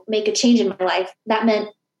to make a change in my life, that meant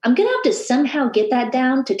I'm going to have to somehow get that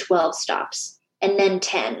down to 12 stops and then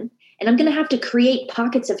 10. And I'm going to have to create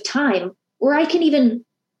pockets of time where I can even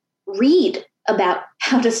read about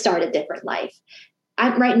how to start a different life.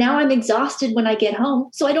 Right now, I'm exhausted when I get home,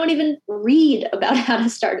 so I don't even read about how to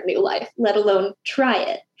start a new life, let alone try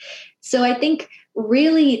it. So I think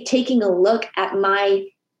really taking a look at my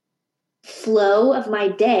flow of my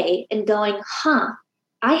day and going,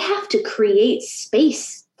 I have to create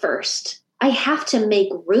space first. I have to make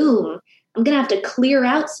room. I'm going to have to clear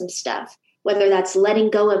out some stuff, whether that's letting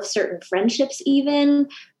go of certain friendships even,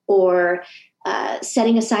 or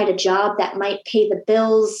setting aside a job that might pay the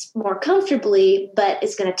bills more comfortably, but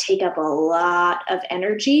is going to take up a lot of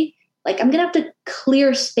energy. Like I'm going to have to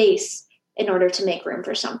clear space in order to make room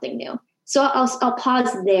for something new. So I'll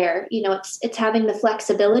pause there. It's having the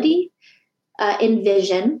flexibility in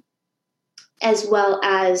vision, as well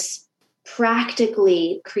as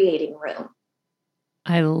practically creating room.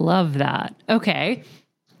 I love that. Okay.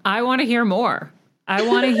 I want to hear more. I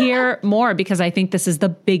want to hear more because I think this is the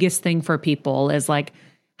biggest thing for people is like,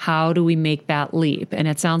 how do we make that leap? And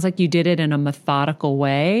it sounds like you did it in a methodical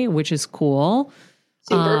way, which is cool.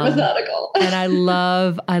 Super methodical. And I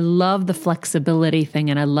love the flexibility thing.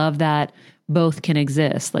 And I love that both can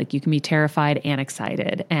exist. Like you can be terrified and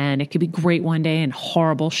excited, and it could be great one day and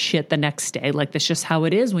horrible shit the next day. Like that's just how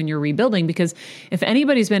it is when you're rebuilding. Because if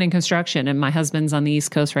anybody's been in construction, and my husband's on the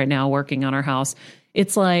East Coast right now working on our house,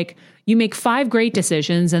 it's like you make 5 great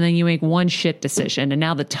decisions and then you make 1 shit decision. And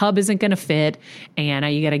now the tub isn't going to fit. And now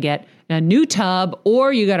you got to get a new tub,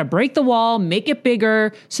 or you got to break the wall, make it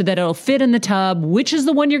bigger so that it'll fit in the tub. Which is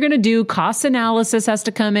the one you're going to do? Cost analysis has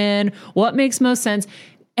to come in. What makes most sense?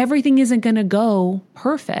 Everything isn't going to go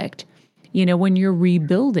perfect, when you're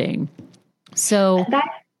rebuilding. So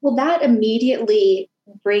that immediately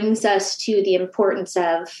brings us to the importance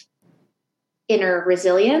of inner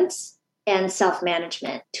resilience and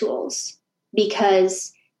self-management tools.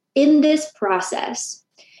 Because in this process,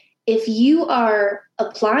 if you are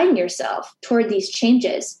applying yourself toward these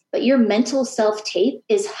changes, but your mental self-tape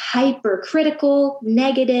is hypercritical,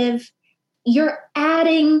 negative, you're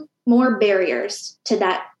adding more barriers to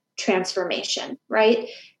that transformation, right?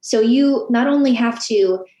 So you not only have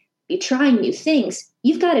to be trying new things,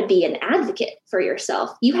 you've got to be an advocate for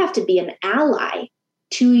yourself. You have to be an ally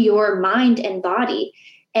to your mind and body.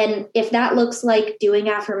 And if that looks like doing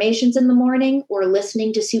affirmations in the morning or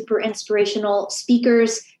listening to super inspirational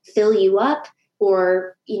speakers fill you up,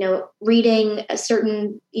 or, reading a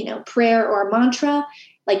certain, prayer or mantra,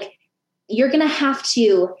 like you're going to have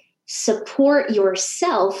to support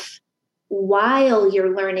yourself while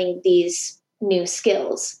you're learning these new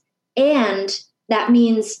skills. And that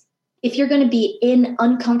means if you're going to be in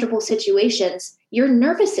uncomfortable situations, your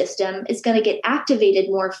nervous system is going to get activated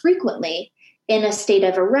more frequently. in a state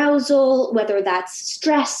of arousal, whether that's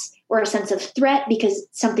stress or a sense of threat because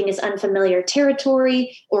something is unfamiliar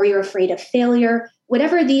territory, or you're afraid of failure,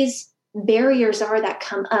 whatever these barriers are that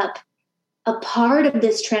come up, a part of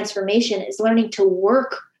this transformation is learning to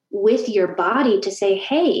work with your body to say,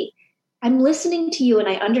 hey, I'm listening to you and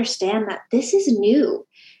I understand that this is new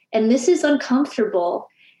and this is uncomfortable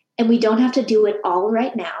and we don't have to do it all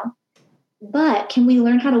right now. But can we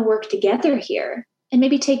learn how to work together here and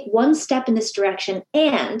maybe take one step in this direction?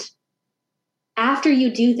 And after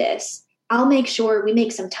you do this, I'll make sure we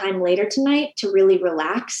make some time later tonight to really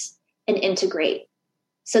relax and integrate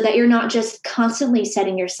so that you're not just constantly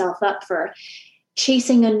setting yourself up for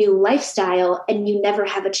chasing a new lifestyle and you never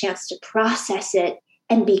have a chance to process it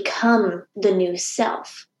and become the new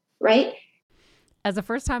self, right? As a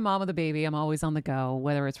first-time mom with a baby, I'm always on the go,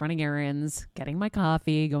 whether it's running errands, getting my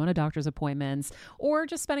coffee, going to doctor's appointments, or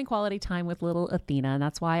just spending quality time with little Athena. And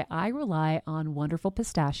that's why I rely on Wonderful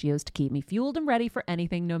Pistachios to keep me fueled and ready for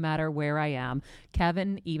anything, no matter where I am.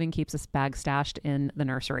 Kevin even keeps a bag stashed in the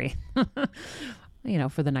nursery.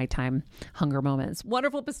 For the nighttime hunger moments.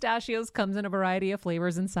 Wonderful Pistachios comes in a variety of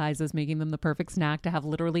flavors and sizes, making them the perfect snack to have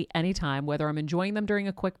literally any time, whether I'm enjoying them during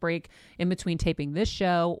a quick break in between taping this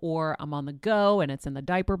show or I'm on the go and it's in the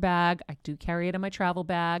diaper bag. I do carry it in my travel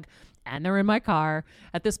bag and they're in my car.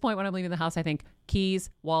 At this point, when I'm leaving the house, I think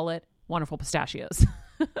keys, wallet, Wonderful Pistachios.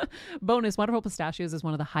 Bonus, Wonderful Pistachios is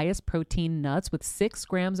one of the highest protein nuts with 6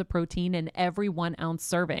 grams of protein in every 1 ounce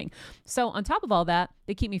serving. So on top of all that,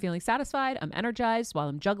 they keep me feeling satisfied. I'm energized while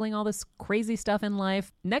I'm juggling all this crazy stuff in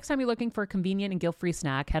life. Next time you're looking for a convenient and guilt-free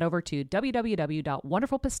snack, head over to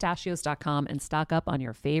www.wonderfulpistachios.com and stock up on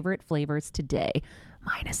your favorite flavors today,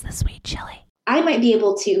 minus the sweet chili. I might be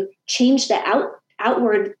able to change the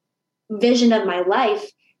outward vision of my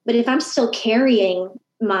life, but if I'm still carrying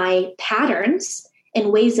my patterns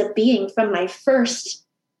and ways of being from my first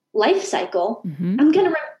life cycle, I'm going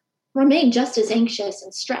to remain just as anxious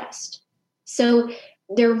and stressed. So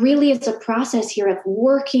there really is a process here of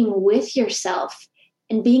working with yourself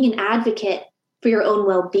and being an advocate for your own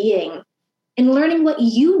well-being and learning what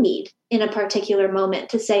you need in a particular moment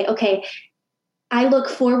to say, okay, I look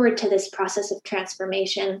forward to this process of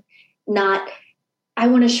transformation, not I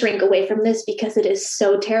want to shrink away from this because it is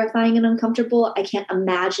so terrifying and uncomfortable. I can't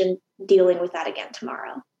imagine dealing with that again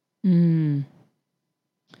tomorrow.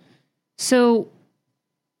 So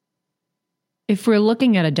if we're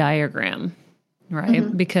looking at a diagram,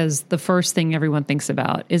 right? Because the first thing everyone thinks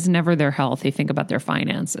about is never their health. They think about their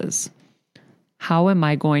finances. How am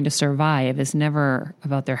I going to survive is never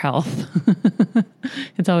about their health.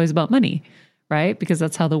 It's always about money, right? Because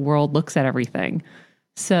that's how the world looks at everything.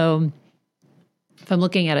 So if I'm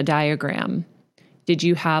looking at a diagram, did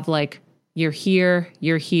you have like, you're here,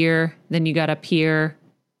 then you got up here?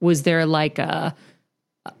 Was there like an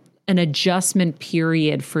adjustment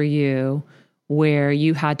period for you where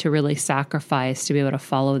you had to really sacrifice to be able to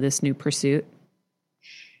follow this new pursuit?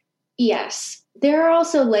 Yes. There are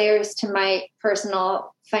also layers to my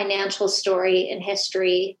personal financial story and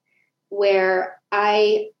history where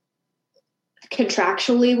I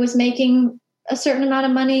contractually was making a certain amount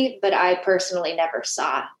of money, but I personally never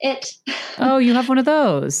saw it. Oh, you have one of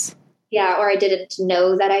those. Yeah, or I didn't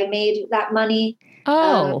know that I made that money.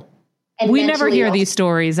 Oh, and we never hear these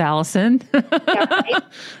stories, Allison. Yeah, right?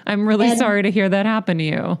 I'm really sorry to hear that happen to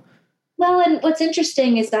you. Well, and what's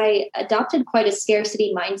interesting is I adopted quite a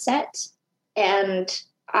scarcity mindset, and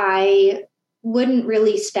I wouldn't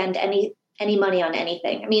really spend any money on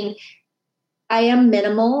anything. I mean, I am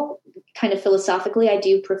minimal, kind of philosophically. I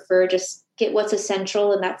do prefer just get what's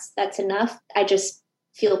essential, and that's enough. I just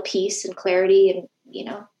feel peace and clarity and,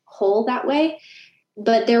 whole that way.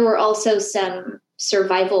 But there were also some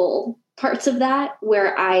survival parts of that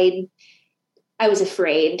where I was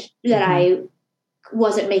afraid that I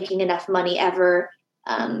wasn't making enough money ever.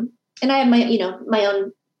 And I have my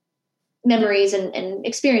own memories and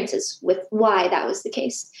experiences with why that was the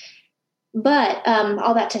case. But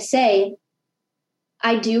all that to say,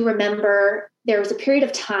 I do remember there was a period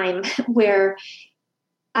of time where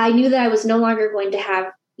I knew that I was no longer going to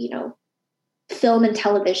have, film and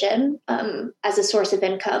television as a source of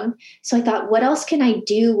income. So I thought, what else can I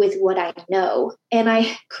do with what I know? And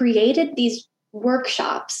I created these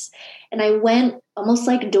workshops, and I went almost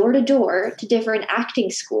like door to door to different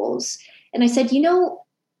acting schools. And I said,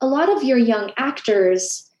 a lot of your young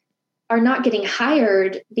actors are not getting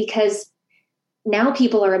hired because now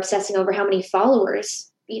people are obsessing over how many followers,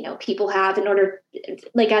 people have in order,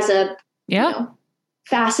 like as a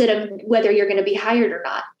facet of whether you're going to be hired or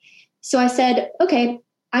not. So I said, okay,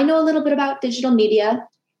 I know a little bit about digital media.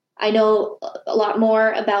 I know a lot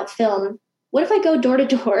more about film. what if I go door to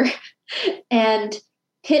door and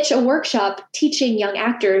pitch a workshop teaching young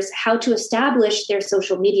actors how to establish their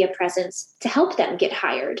social media presence to help them get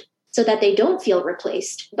hired so that they don't feel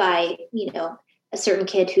replaced by, a certain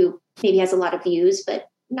kid who maybe has a lot of views, but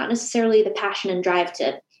not necessarily the passion and drive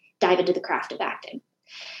to dive into the craft of acting.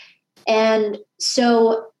 And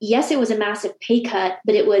so, yes, it was a massive pay cut,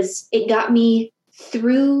 but it got me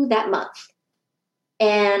through that month.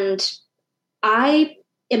 And I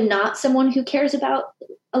am not someone who cares about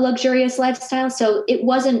a luxurious lifestyle. So it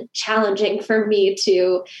wasn't challenging for me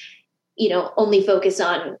to, only focus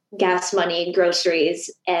on gas money and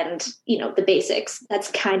groceries and, the basics.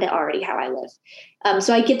 That's kind of already how I live.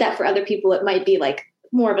 So I get that for other people, it might be like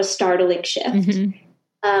more of a startling shift.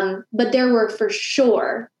 Mm-hmm. But there were for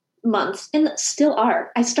sure months, and still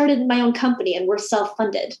are. I started my own company and we're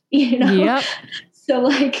self-funded, Yep.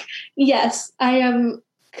 So yes, I am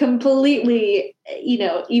completely,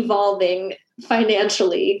 evolving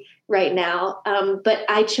financially right now. But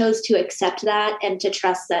I chose to accept that and to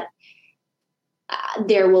trust that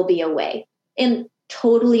there will be a way, and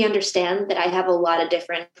totally understand that I have a lot of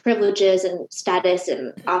different privileges and status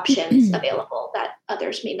and options available that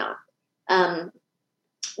others may not.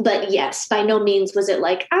 But yes, by no means was it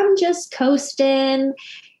like, I'm just coasting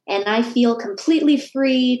and I feel completely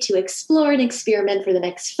free to explore and experiment for the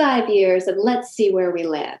next 5 years and let's see where we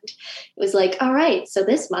land. It was like, all right, so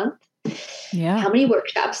this month, how many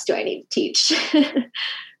workshops do I need to teach?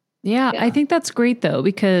 Yeah, I think that's great though,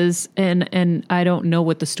 because, and I don't know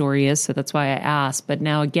what the story is, so that's why I asked. But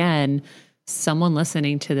now again, someone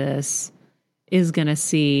listening to this is going to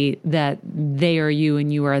see that they are you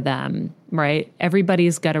and you are them, right?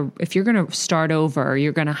 Everybody's got to, if you're going to start over,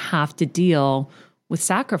 you're going to have to deal with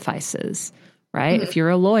sacrifices, right? Mm-hmm. If you're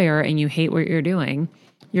a lawyer and you hate what you're doing,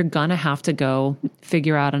 you're going to have to go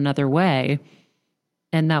figure out another way.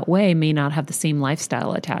 And that way may not have the same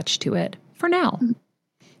lifestyle attached to it for now. Mm-hmm.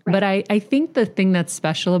 Right. But I think the thing that's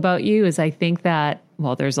special about you is I think that,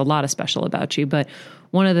 well, there's a lot of special about you, but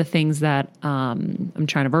one of the things that I'm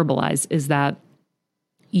trying to verbalize is that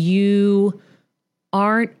you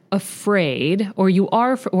aren't afraid, or you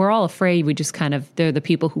are, we're all afraid. We just kind of, they're the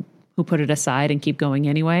people who put it aside and keep going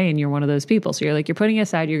anyway. And you're one of those people. So you're putting it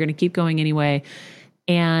aside, you're going to keep going anyway.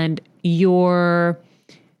 And I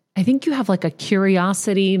think you have like a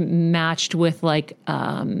curiosity matched with like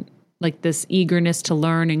this eagerness to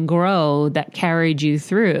learn and grow that carried you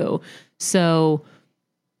through. So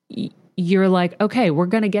you're like, okay, we're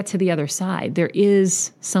going to get to the other side. There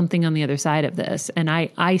is something on the other side of this. And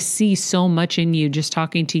I see so much in you just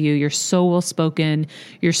talking to you. You're so well-spoken.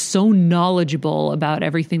 You're so knowledgeable about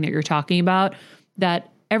everything that you're talking about,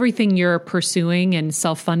 that everything you're pursuing and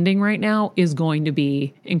self-funding right now is going to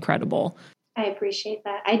be incredible. I appreciate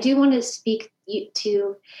that. I do want to speak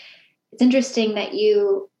to, it's interesting that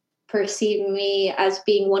you perceive me as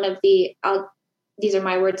being one of the, these are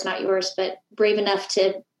my words, not yours, but brave enough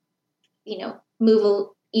to, move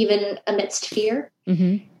even amidst fear.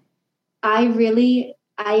 Mm-hmm.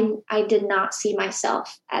 I did not see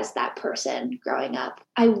myself as that person growing up.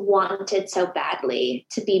 I wanted so badly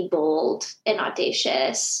to be bold and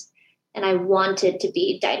audacious, and I wanted to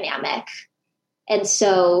be dynamic. And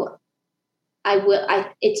so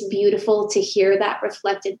it's beautiful to hear that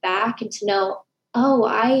reflected back and to know, oh,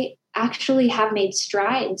 I actually have made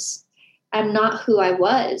strides. I'm not who I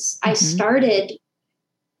was. Mm-hmm. I started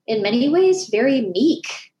in many ways very meek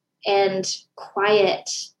and quiet,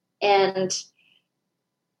 and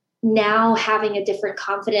now having a different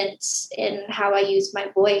confidence in how I use my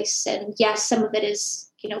voice. And yes, some of it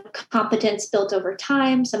is, competence built over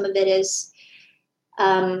time. Some of it is,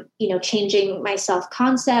 changing my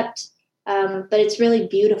self-concept. But it's really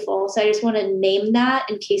beautiful. So I just want to name that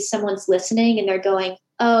in case someone's listening and they're going,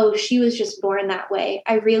 oh, she was just born that way.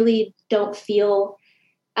 I really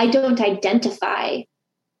I don't identify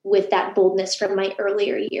with that boldness from my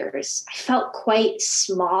earlier years. I felt quite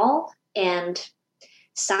small and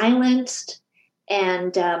silenced,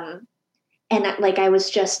 and I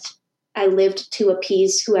lived to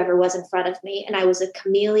appease whoever was in front of me, and I was a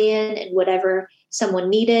chameleon, and whatever someone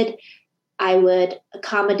needed, I would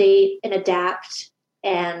accommodate and adapt.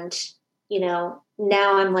 And, now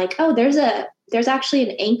I'm like, oh, there's actually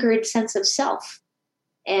an anchored sense of self,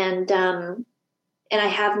 and I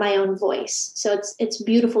have my own voice. So it's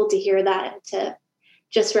beautiful to hear that and to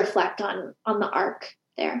just reflect on the arc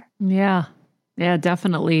there. Yeah. Yeah,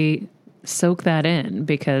 definitely soak that in,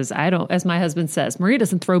 because I don't, as my husband says, Maria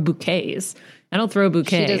doesn't throw bouquets. I don't throw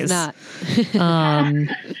bouquets. She does not.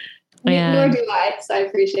 Nor do I. So I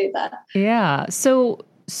appreciate that. Yeah. So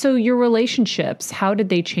So your relationships, how did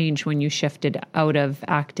they change when you shifted out of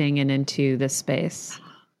acting and into this space?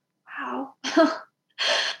 Wow.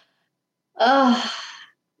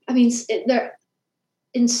 I mean, there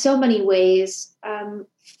in so many ways.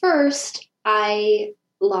 First, I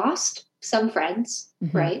lost some friends,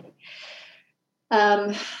 right?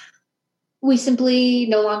 We simply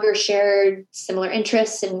no longer shared similar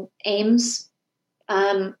interests and aims.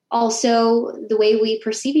 Also, the way we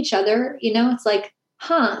perceive each other, it's like,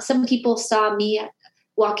 some people saw me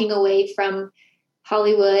walking away from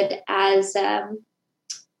Hollywood as, an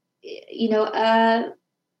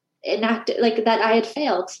act like that I had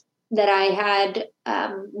failed, that I had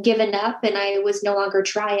given up and I was no longer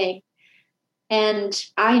trying. And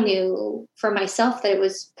I knew for myself that it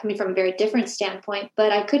was coming from a very different standpoint,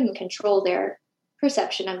 but I couldn't control their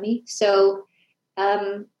perception of me. So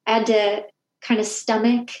I had to kind of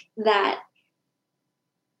stomach that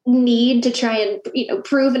need to try and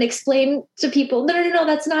prove and explain to people, no,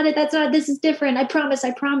 that's not it, this is different, I promise.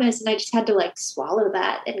 And I just had to swallow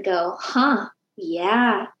that and go,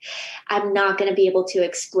 yeah, I'm not going to be able to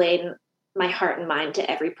explain my heart and mind to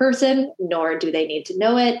every person, nor do they need to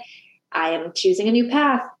know it. I am choosing a new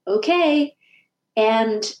path. Okay.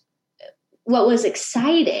 And what was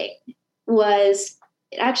exciting was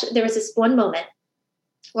there was this one moment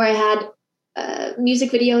where I had a music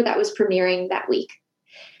video that was premiering that week.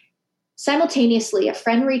 Simultaneously, a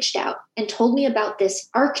friend reached out and told me about this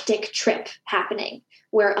Arctic trip happening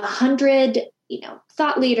where 100,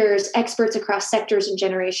 thought leaders, experts across sectors and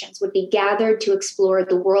generations would be gathered to explore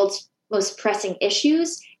the world's most pressing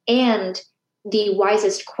issues and the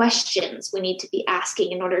wisest questions we need to be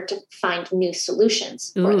asking in order to find new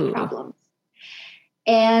solutions for the problem.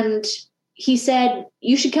 And he said,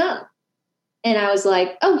 you should come. And I was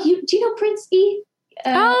like, do you know Prince E?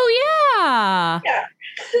 Yeah.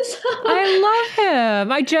 So, I love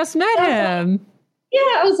him. I just met him.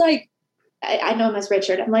 I was like, I know him as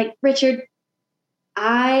Richard. I'm like, Richard,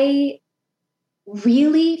 I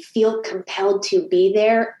really feel compelled to be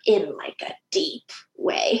there in a deep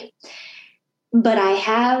way. But I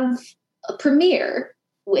have a premiere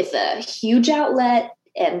with a huge outlet,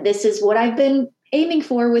 and this is what I've been aiming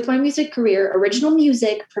for with my music career, original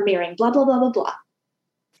music, premiering, blah, blah, blah, blah, blah.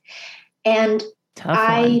 And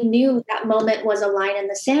I knew that moment was a line in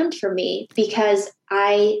the sand for me because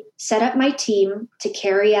I set up my team to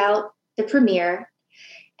carry out the premiere,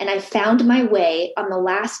 and I found my way on the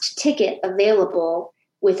last ticket available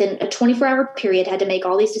within a 24-hour period, had to make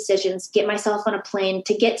all these decisions, get myself on a plane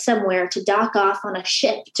to get somewhere, to dock off on a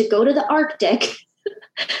ship, to go to the Arctic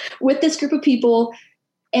with this group of people.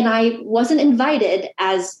 And I wasn't invited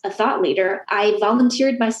as a thought leader. I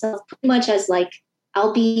volunteered myself pretty much as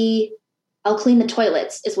I'll clean the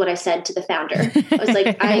toilets is what I said to the founder. I was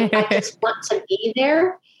like, I just want to be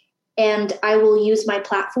there and I will use my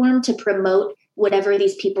platform to promote whatever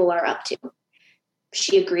these people are up to.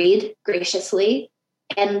 She agreed graciously.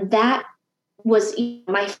 And that was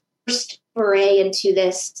my first foray into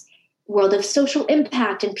this world of social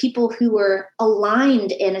impact and people who were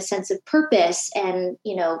aligned in a sense of purpose and,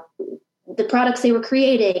 the products they were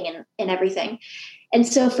creating and everything. And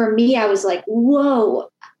so for me, I was like, whoa,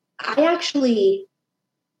 I actually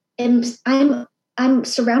I'm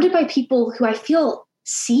surrounded by people who I feel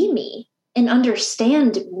see me and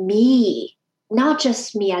understand me, not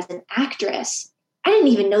just me as an actress. I didn't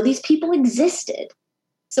even know these people existed.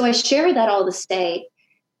 So I share that all to say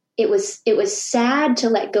it was sad to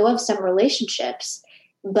let go of some relationships,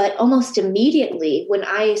 but almost immediately when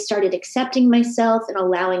I started accepting myself and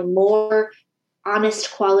allowing more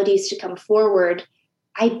honest qualities to come forward,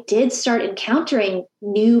 I did start encountering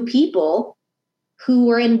new people who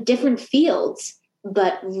were in different fields,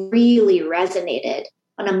 but really resonated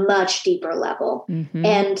on a much deeper level. Mm-hmm.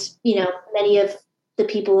 And, many of the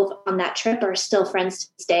people on that trip are still friends to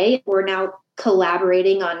this day. We're now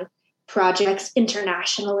collaborating on projects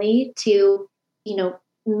internationally to,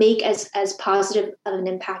 make as positive of an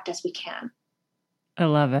impact as we can. I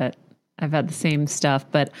love it. I've had the same stuff,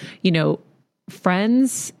 but,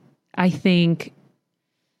 friends, I think,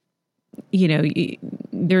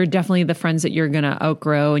 there are definitely the friends that you're going to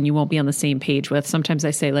outgrow and you won't be on the same page with. Sometimes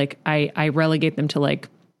I say I relegate them to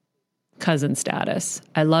cousin status.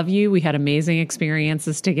 I love you. We had amazing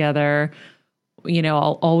experiences together.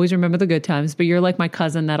 I'll always remember the good times, but you're like my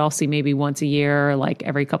cousin that I'll see maybe once a year, or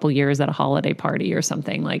every couple years at a holiday party or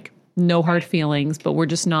something. No hard feelings, but we're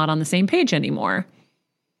just not on the same page anymore.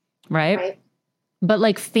 Right.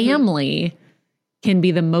 But family can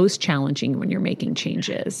be the most challenging when you're making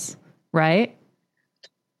changes. Right?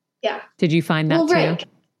 Yeah. Did you find that too? Right.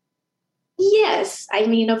 Yes. I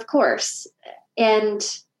mean, of course. And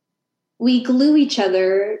we glue each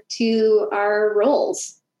other to our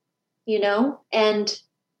roles, and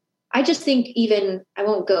I just think I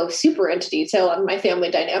won't go super into detail on my family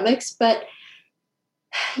dynamics, but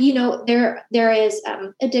there is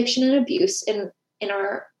addiction and abuse in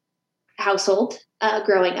our household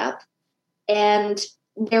growing up. And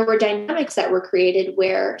there were dynamics that were created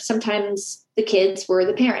where sometimes the kids were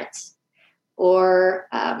the parents, or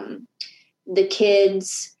the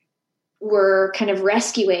kids were kind of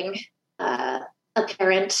rescuing a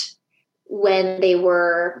parent when they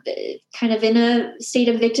were kind of in a state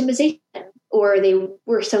of victimization, or they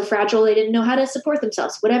were so fragile they didn't know how to support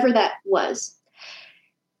themselves, whatever that was.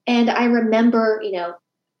 And I remember,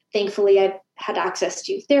 thankfully I've had access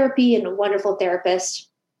to therapy and a wonderful therapist.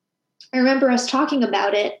 I remember us talking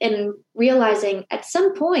about it and realizing at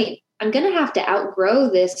some point I'm going to have to outgrow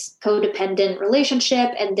this codependent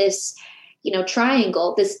relationship and this,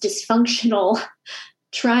 triangle, this dysfunctional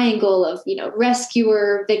triangle of,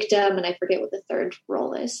 rescuer, victim, and I forget what the third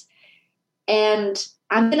role is. And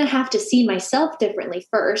I'm going to have to see myself differently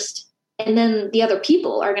first. And then the other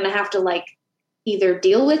people are going to have to either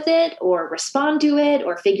deal with it or respond to it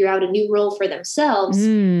or figure out a new role for themselves.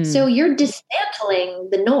 So you're dismantling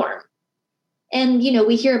the norm. And,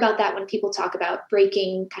 we hear about that when people talk about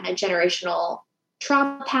breaking kind of generational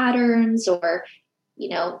trauma patterns or,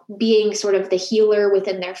 being sort of the healer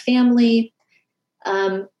within their family.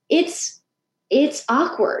 It's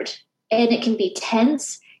awkward and it can be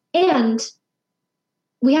tense, and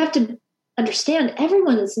we have to understand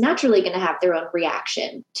everyone's naturally going to have their own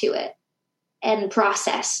reaction to it and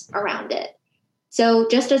process around it. So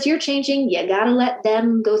just as you're changing, you got to let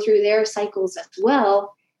them go through their cycles as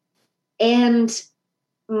well. And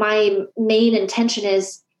my main intention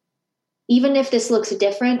is, even if this looks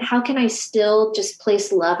different, how can I still just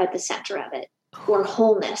place love at the center of it, or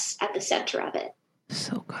wholeness at the center of it?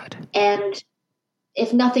 So good. And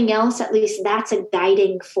if nothing else, at least that's a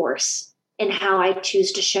guiding force in how I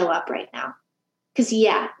choose to show up right now. Because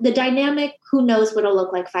the dynamic, who knows what it'll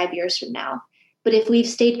look like 5 years from now. But if we've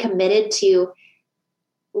stayed committed to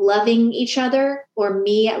loving each other, or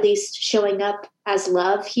me at least showing up as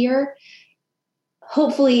love here,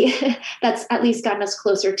 hopefully that's at least gotten us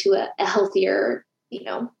closer to a healthier,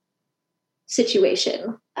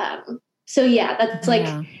 situation. That's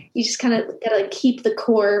you just kind of gotta keep the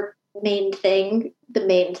core main thing, the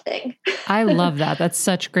main thing. I love that. That's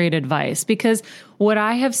such great advice, because what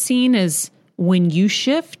I have seen is when you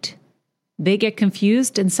shift, they get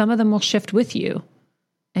confused and some of them will shift with you.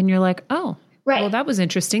 And you're like, oh, right. Well, that was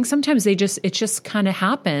interesting. Sometimes it just kind of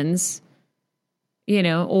happens,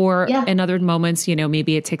 or in other moments,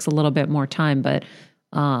 maybe it takes a little bit more time, but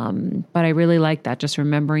I really like that. Just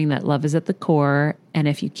remembering that love is at the core. And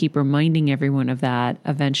if you keep reminding everyone of that,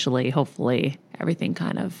 eventually, hopefully everything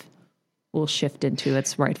kind of will shift into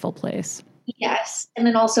its rightful place. Yes. And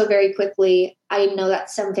then also very quickly, I know that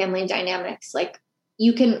some family dynamics,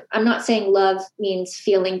 I'm not saying love means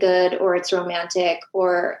feeling good or it's romantic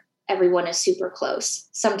or everyone is super close.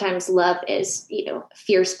 Sometimes love is,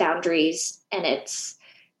 fierce boundaries, and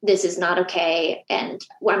this is not okay. And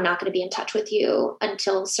I'm not going to be in touch with you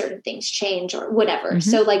until certain things change or whatever. Mm-hmm.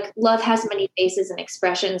 So love has many faces and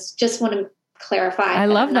expressions. Just want to clarify. I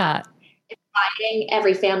love that. Implying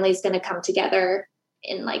every family is going to come together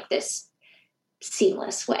in this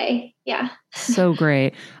seamless way. Yeah. So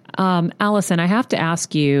great. Allison, I have to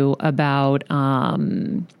ask you about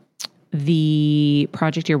the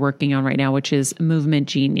project you're working on right now, which is Movement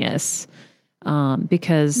Genius,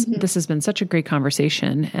 because this has been such a great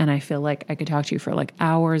conversation, and I feel like I could talk to you for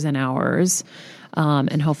hours and hours,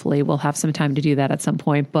 and hopefully we'll have some time to do that at some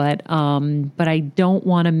point. But I don't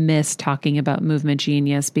want to miss talking about Movement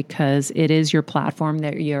Genius, because it is your platform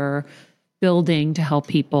that you're building to help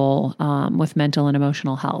people with mental and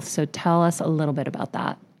emotional health. So tell us a little bit about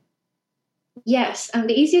that. Yes.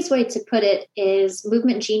 The easiest way to put it is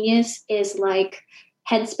Movement Genius is like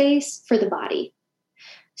Headspace for the body.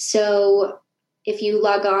 So if you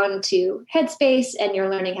log on to Headspace and you're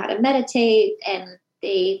learning how to meditate and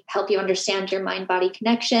they help you understand your mind-body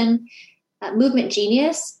connection, Movement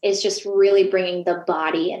Genius is just really bringing the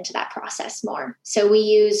body into that process more. So we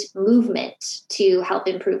use movement to help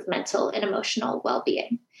improve mental and emotional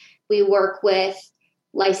well-being. We work with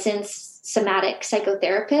licensed somatic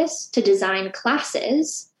psychotherapists to design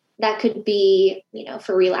classes that could be,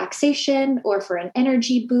 for relaxation or for an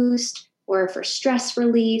energy boost or for stress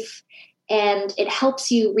relief. And it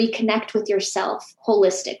helps you reconnect with yourself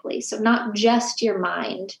holistically. So not just your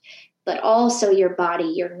mind, but also your body,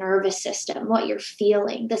 your nervous system, what you're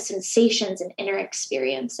feeling, the sensations and inner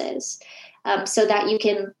experiences, so that you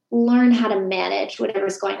can learn how to manage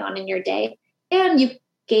whatever's going on in your day. And you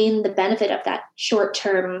gain the benefit of that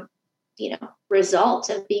short-term, result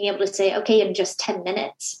of being able to say, okay, in just 10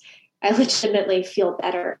 minutes, I legitimately feel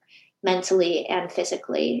better mentally and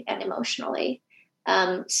physically and emotionally.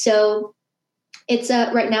 So it's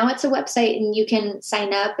right now it's a website, and you can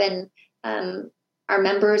sign up, and our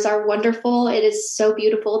members are wonderful. It is so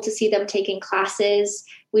beautiful to see them taking classes.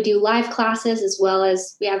 We do live classes, as well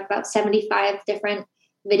as we have about 75 different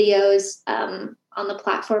videos on the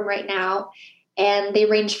platform right now. And they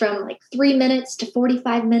range from like 3 minutes to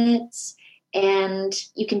 45 minutes. And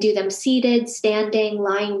you can do them seated, standing,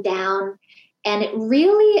 lying down. And it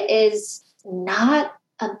really is not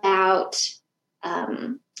about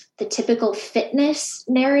the typical fitness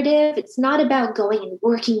narrative. It's not about going and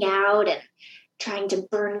working out and trying to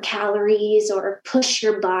burn calories or push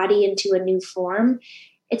your body into a new form.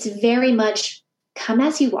 It's very much come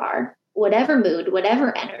as you are, whatever mood,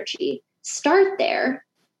 whatever energy, start there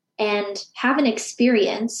and have an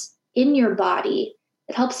experience in your body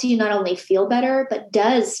that helps you not only feel better, but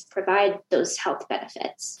does provide those health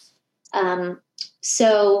benefits.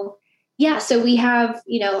 So we have,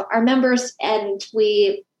 our members, and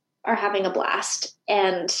we are having a blast,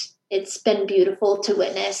 and it's been beautiful to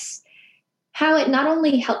witness how it not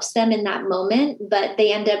only helps them in that moment, but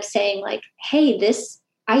they end up saying like, hey,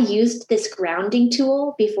 I used this grounding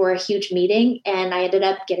tool before a huge meeting and I ended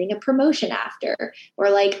up getting a promotion after, or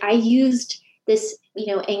like I used this,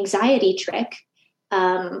 anxiety trick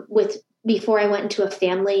before I went into a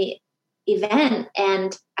family event,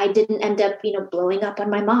 and I didn't end up, blowing up on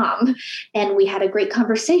my mom, and we had a great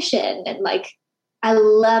conversation. And like, I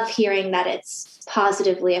love hearing that it's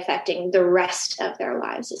positively affecting the rest of their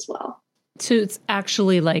lives as well. So it's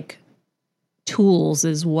actually like tools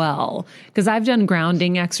as well. Because I've done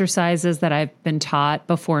grounding exercises that I've been taught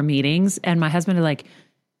before meetings, and my husband is like,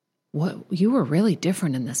 what, you were really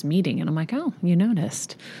different in this meeting. And I'm like, oh, you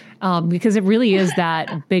noticed. Because it really is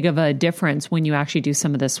that big of a difference when you actually do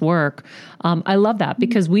some of this work. I love that,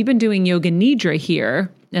 because we've been doing Yoga Nidra here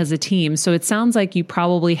as a team. So it sounds like you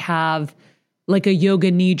probably have like a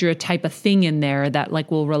Yoga Nidra type of thing in there that like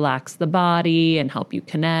will relax the body and help you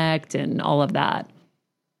connect and all of that.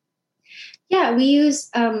 Yeah, we use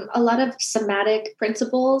a lot of somatic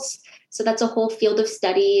principles. So that's a whole field of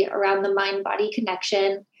study around the mind-body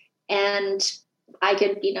connection. And I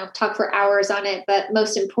could, talk for hours on it, but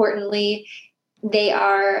most importantly, they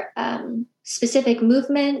are specific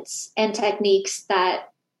movements and techniques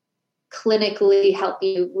that clinically help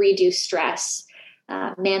you reduce stress,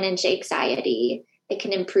 manage anxiety. It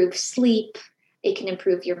can improve sleep. It can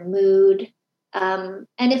improve your mood. And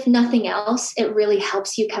if nothing else, it really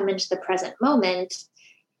helps you come into the present moment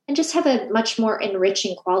and just have a much more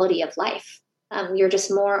enriching quality of life. You're just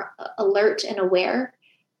more alert and aware,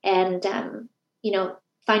 and,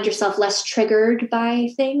 find yourself less triggered by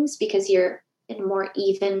things because you're in a more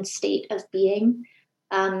even state of being.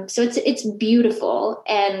 So it's beautiful.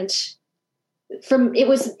 And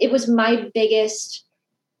it was my biggest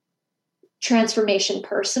transformation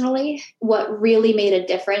personally. What really made a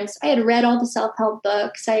difference, I had read all the self-help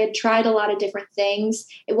books. I had tried a lot of different things.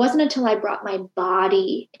 It wasn't until I brought my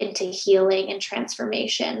body into healing and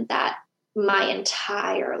transformation that my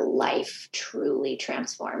entire life truly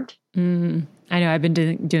transformed. I know I've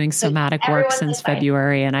been doing somatic work since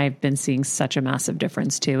February, and I've been seeing such a massive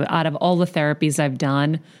difference too. Out of all the therapies I've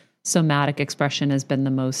done, somatic expression has been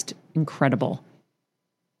the most incredible.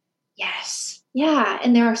 Yes. Yeah.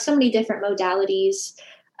 And there are so many different modalities.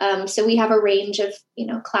 So we have a range of,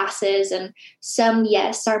 classes, and some,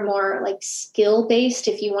 yes, are more like skill based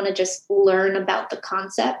if you want to just learn about the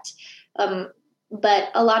concept. But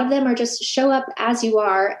a lot of them are just show up as you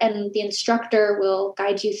are, and the instructor will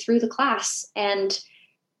guide you through the class. And,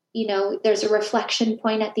 there's a reflection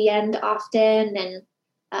point at the end often, and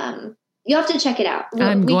you have to check it out.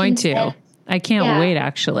 I'm going to. I can't wait,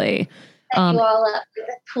 actually. Set you all up with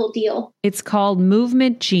a cool deal. It's called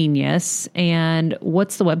Movement Genius. And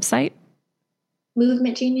what's the website?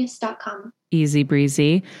 movementgenius.com. Easy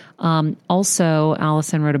breezy. Also,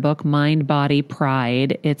 Allison wrote a book, Mind, Body,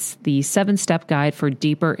 Pride. It's the 7-step guide for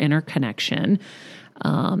deeper interconnection.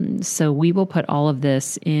 So we will put all of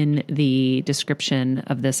this in the description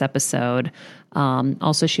of this episode.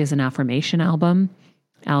 Also, she has an affirmation album,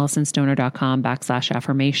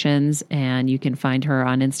 AllisonStoner.com/affirmations. And you can find her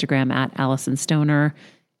on Instagram at Allison Stoner,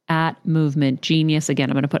 at Movement Genius. Again,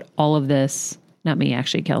 I'm going to put all of this. Not me,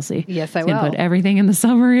 actually, Kelsey. Yes, I will. will. Put everything in the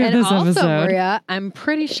summary of this also, episode. Maria, I'm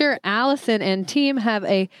pretty sure Allison and team have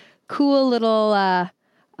a cool little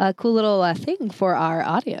thing for our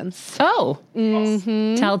audience. Oh,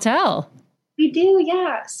 tell. We do,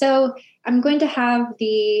 yeah. So I'm going to have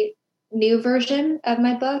the new version of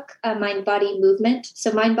my book, Mind Body Movement.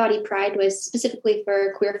 So Mind Body Pride was specifically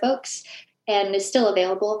for queer folks and is still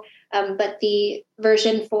available. But the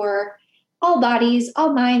version for all bodies,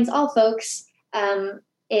 all minds, all folks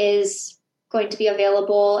is going to be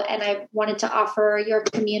available. And I wanted to offer your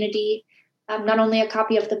community not only a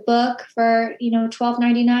copy of the book for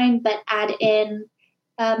 $12.99, but add in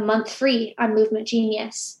a month free on Movement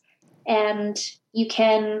Genius. And you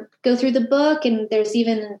can go through the book, and there's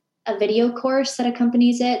even a video course that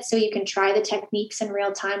accompanies it, so you can try the techniques in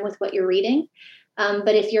real time with what you're reading.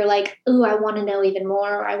 But if you're like, ooh, I want to know even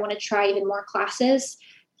more, or I want to try even more classes,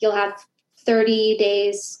 you'll have 30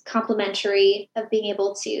 days complimentary of being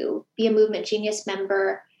able to be a Movement Genius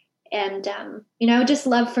member. And, I would just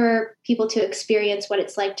love for people to experience what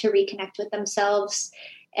it's like to reconnect with themselves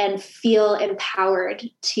and feel empowered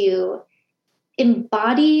to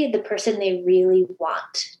embody the person they really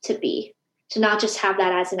want to be, to not just have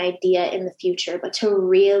that as an idea in the future, but to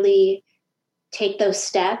really take those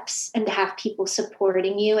steps and to have people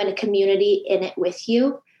supporting you and a community in it with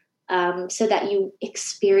you, so that you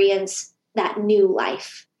experience that new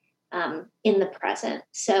life in the present.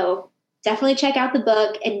 So definitely check out the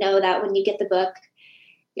book and know that when you get the book,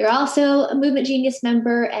 you're also a Movement Genius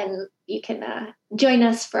member, and you can join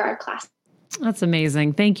us for our class. That's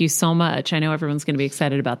amazing. Thank you so much. I know everyone's going to be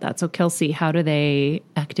excited about that. So Kelsey, how do they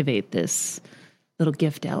activate this little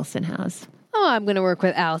gift Allison has? Oh, I'm going to work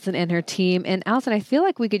with Allison and her team. And Allison, I feel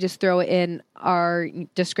like we could just throw it in our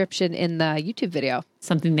description in the YouTube video.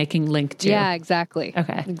 Something they can link to. Yeah, exactly.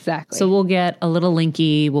 Okay. Exactly. So we'll get a little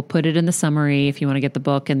linky. We'll put it in the summary if you want to get the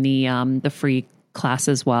book and the free class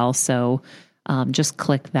as well. So just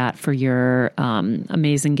click that for your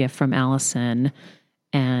amazing gift from Allison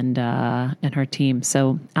and her team.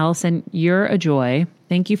 So Allison, you're a joy.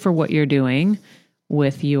 Thank you for what you're doing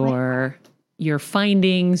with your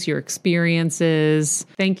findings, your experiences.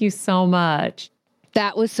 Thank you so much.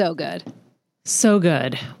 That was so good. So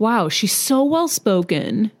good. Wow. She's so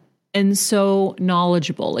well-spoken and so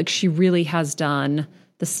knowledgeable. Like, she really has done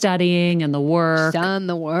the studying and the work. She's done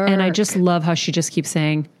the work. And I just love how she just keeps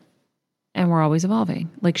saying, and we're always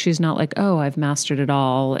evolving. Like, she's not like, oh, I've mastered it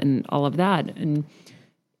all and all of that. And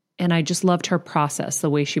I just loved her process,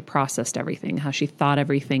 the way she processed everything, how she thought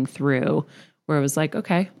everything through, where it was like,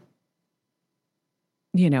 okay,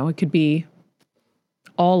 it could be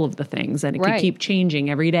all of the things, and it could keep changing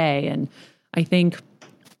every day. And I think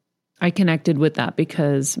I connected with that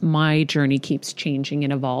because my journey keeps changing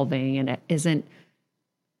and evolving, and it isn't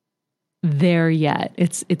there yet.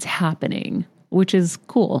 It's happening, which is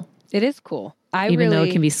cool. It is cool. Even though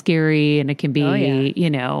it can be scary and it can be,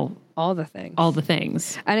 all the things. All the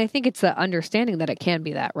things. And I think it's the understanding that it can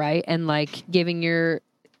be that, right? And like giving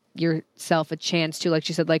yourself a chance to, like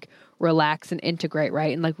she said, like relax and integrate,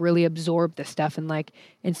 right? And like really absorb the stuff. And like,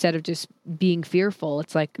 instead of just being fearful,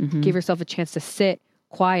 it's like give yourself a chance to sit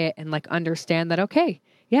quiet and like understand that, okay,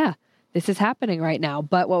 yeah, this is happening right now.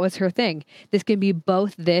 But what was her thing? This can be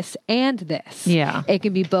both this and this. Yeah. It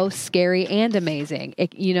can be both scary and amazing.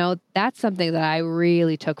 That's something that I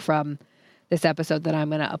really took from this episode that I'm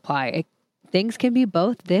going to apply. Things can be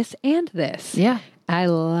both this and this. Yeah. I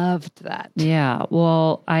loved that. Yeah.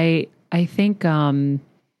 Well, I think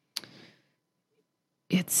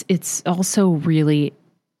it's also really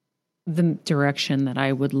the direction that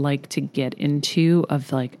I would like to get into,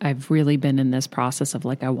 of like, I've really been in this process of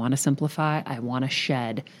like, I want to simplify. I want to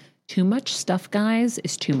shed. Too much stuff, guys,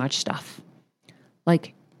 is too much stuff.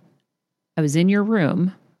 Like, I was in your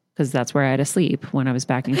room, because that's where I had to sleep when I was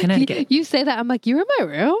back in Connecticut. You say that, I'm like, you're in my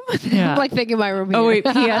room? Yeah. I'm like thinking my room here. Oh, wait,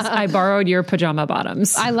 P.S. I borrowed your pajama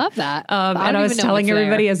bottoms. I love that. And I was telling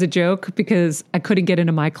everybody as a joke because I couldn't get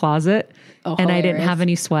into my closet and I didn't have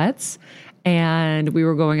any sweats. And we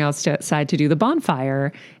were going outside to do the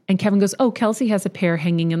bonfire. And Kevin goes, oh, Kelsey has a pair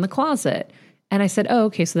hanging in the closet. And I said, oh,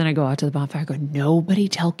 okay. So then I go out to the bonfire. I go, nobody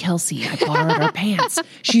tell Kelsey I borrowed her pants.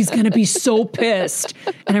 She's going to be so pissed.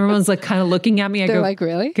 And everyone's like kind of looking at me. They're like,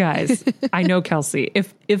 really? Guys, I know Kelsey.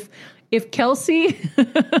 If Kelsey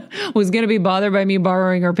was going to be bothered by me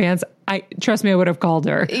borrowing her pants, trust me, I would have called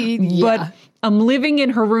her. Yeah. But I'm living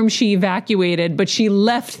in her room. She evacuated, but she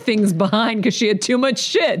left things behind because she had too much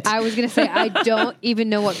shit. I was going to say, I don't even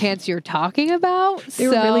know what pants you're talking about. They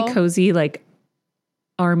were really cozy, like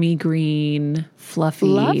army green, fluffy,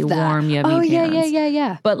 warm, yummy pants.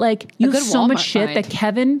 Yeah. But like, you have so much shit that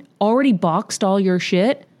Kevin already boxed all your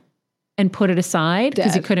shit and put it aside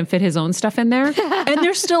because he Dead. couldn't fit his own stuff in there. And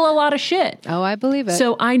there's still a lot of shit. Oh, I believe it.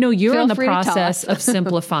 So I know you're Feel in the free to tell process us. of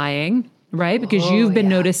simplifying, right? Because you've been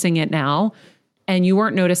noticing it now and you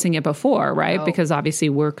weren't noticing it before, right? No. Because obviously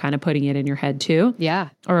we're kind of putting it in your head too. Yeah.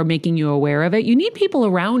 Or making you aware of it. You need people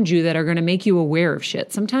around you that are going to make you aware of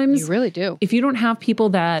shit. Sometimes You really do. if you don't have people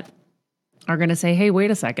that are going to say, hey, wait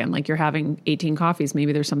a second, like you're having 18 coffees,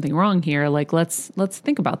 maybe there's something wrong here. Like, let's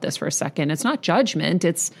think about this for a second. It's not judgment.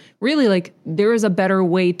 It's really like there is a better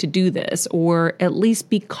way to do this, or at least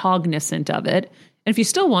be cognizant of it. And if you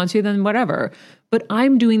still want to, then whatever. But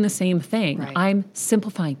I'm doing the same thing. Right. I'm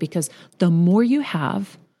simplifying because the more you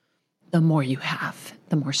have, the more you have.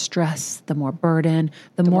 The more stress, the more burden,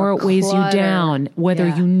 the more it weighs you clutter. down. Whether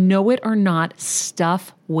Yeah. you know it or not,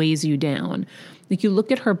 stuff weighs you down. Like you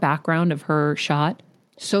look at her background of her shot,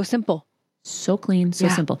 So simple. so clean, so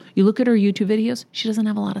Yeah. simple. You look at her YouTube videos, she doesn't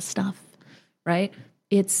have a lot of stuff, right?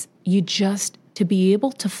 It's you just, to be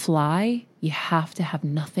able to fly, you have to have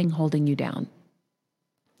nothing holding you down.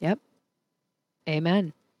 Yep.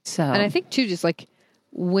 Amen. So, And I think too, just like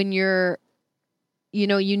when you're, you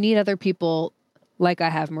know, you need other people like I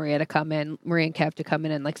have Maria and Kev to come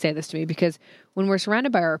in and like say this to me, because when we're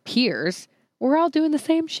surrounded by our peers, we're all doing the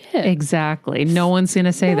same shit. exactly. No one's going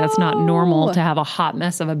to say that's not normal No. to have a hot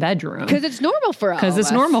mess of a bedroom. Because it's normal for us. Because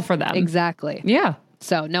it's normal for them. Exactly. Yeah.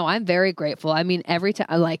 So no, I'm very grateful. I mean, every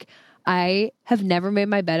time, like, I have never made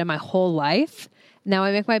my bed in my whole life. Now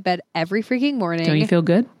I make my bed every freaking morning. Don't you feel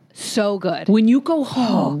good? so good? When you go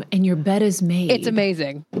home and your bed is made. It's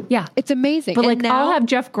amazing. Yeah. It's amazing. But And like, now, I'll have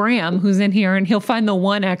Jeff Graham who's in here and he'll find the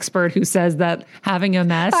one expert who says that having a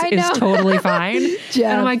mess I is know. totally fine. Jeff.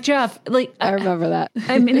 And I'm like, Jeff, like, I remember that.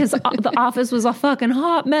 I mean, the office was a fucking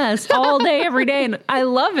hot mess all day, every day. And I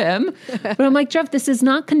love him. But I'm like, Jeff, this is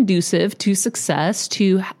not conducive to success,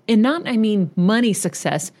 and not, I mean, money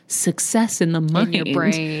success in the mind. In your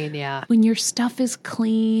brain, yeah. When your stuff is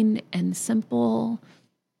clean and simple.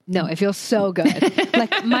 No, it feels so good.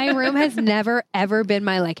 Like my room has never, ever been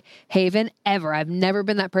my like haven ever. I've never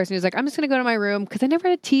been that person who's like, I'm just going to go to my room because I never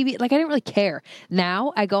had a TV. Like I didn't really care.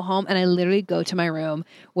 Now I go home and I literally go to my room,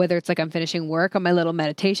 whether it's like I'm finishing work on my little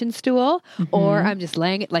meditation stool or I'm just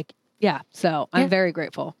laying it like, yeah. So I'm very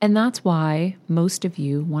grateful. And that's why most of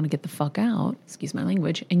you want to get the fuck out, excuse my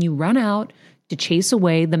language, and you run out to chase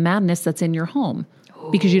away the madness that's in your home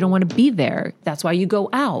because you don't want to be there. That's why you go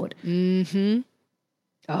out. Mm-hmm.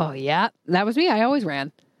 Oh, yeah. That was me. I always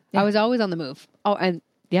ran. I was always on the move. Oh, and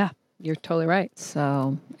yeah, you're totally right.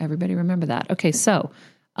 So everybody remember that. Okay, so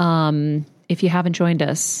if you haven't joined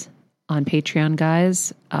us on Patreon,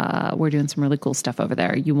 guys, we're doing some really cool stuff over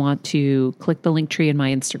there. You want to click the link tree in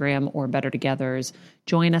my Instagram or Better Together's.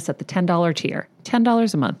 Join us at the $10 tier.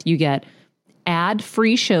 $10 a month. You get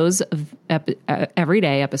ad-free shows of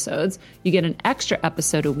everyday episodes. You get an extra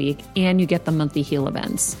episode a week, and you get the monthly Heal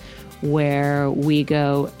events where we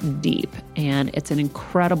go deep, and it's an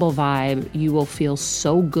incredible vibe. You will feel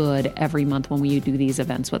so good every month when we do these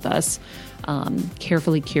events with us,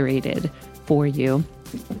 carefully curated for you.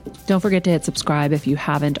 Don't forget to hit subscribe if you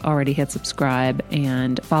haven't already hit subscribe,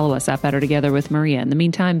 and follow us at Better Together with Maria. In the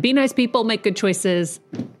meantime, be nice people, make good choices,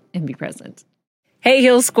 and be present. Hey,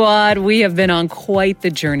 Heal Squad. We have been on quite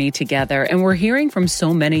the journey together, and we're hearing from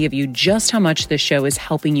so many of you just how much this show is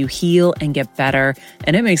helping you heal and get better,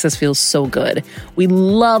 and it makes us feel so good. We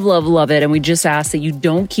love, love, love it, and we just ask that you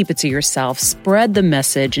don't keep it to yourself. Spread the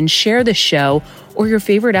message and share the show or your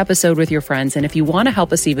favorite episode with your friends. And if you want to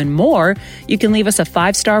help us even more, you can leave us a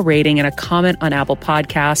 5-star rating and a comment on Apple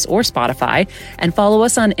Podcasts or Spotify, and follow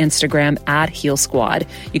us on Instagram at Heal Squad.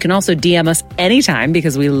 You can also DM us anytime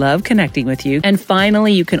because we love connecting with you. And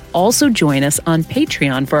finally, you can also join us on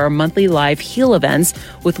Patreon for our monthly live heal events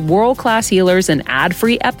with world-class healers and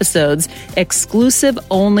ad-free episodes exclusive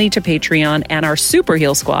only to Patreon and our Super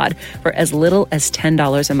Heal Squad for as little as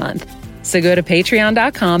 $10 a month. So go to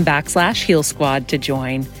patreon.com/Heal Squad to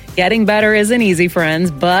join. Getting better isn't easy,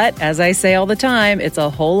 friends, but as I say all the time, it's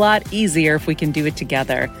a whole lot easier if we can do it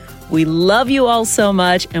together. We love you all so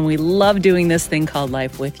much, and we love doing this thing called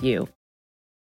life with you.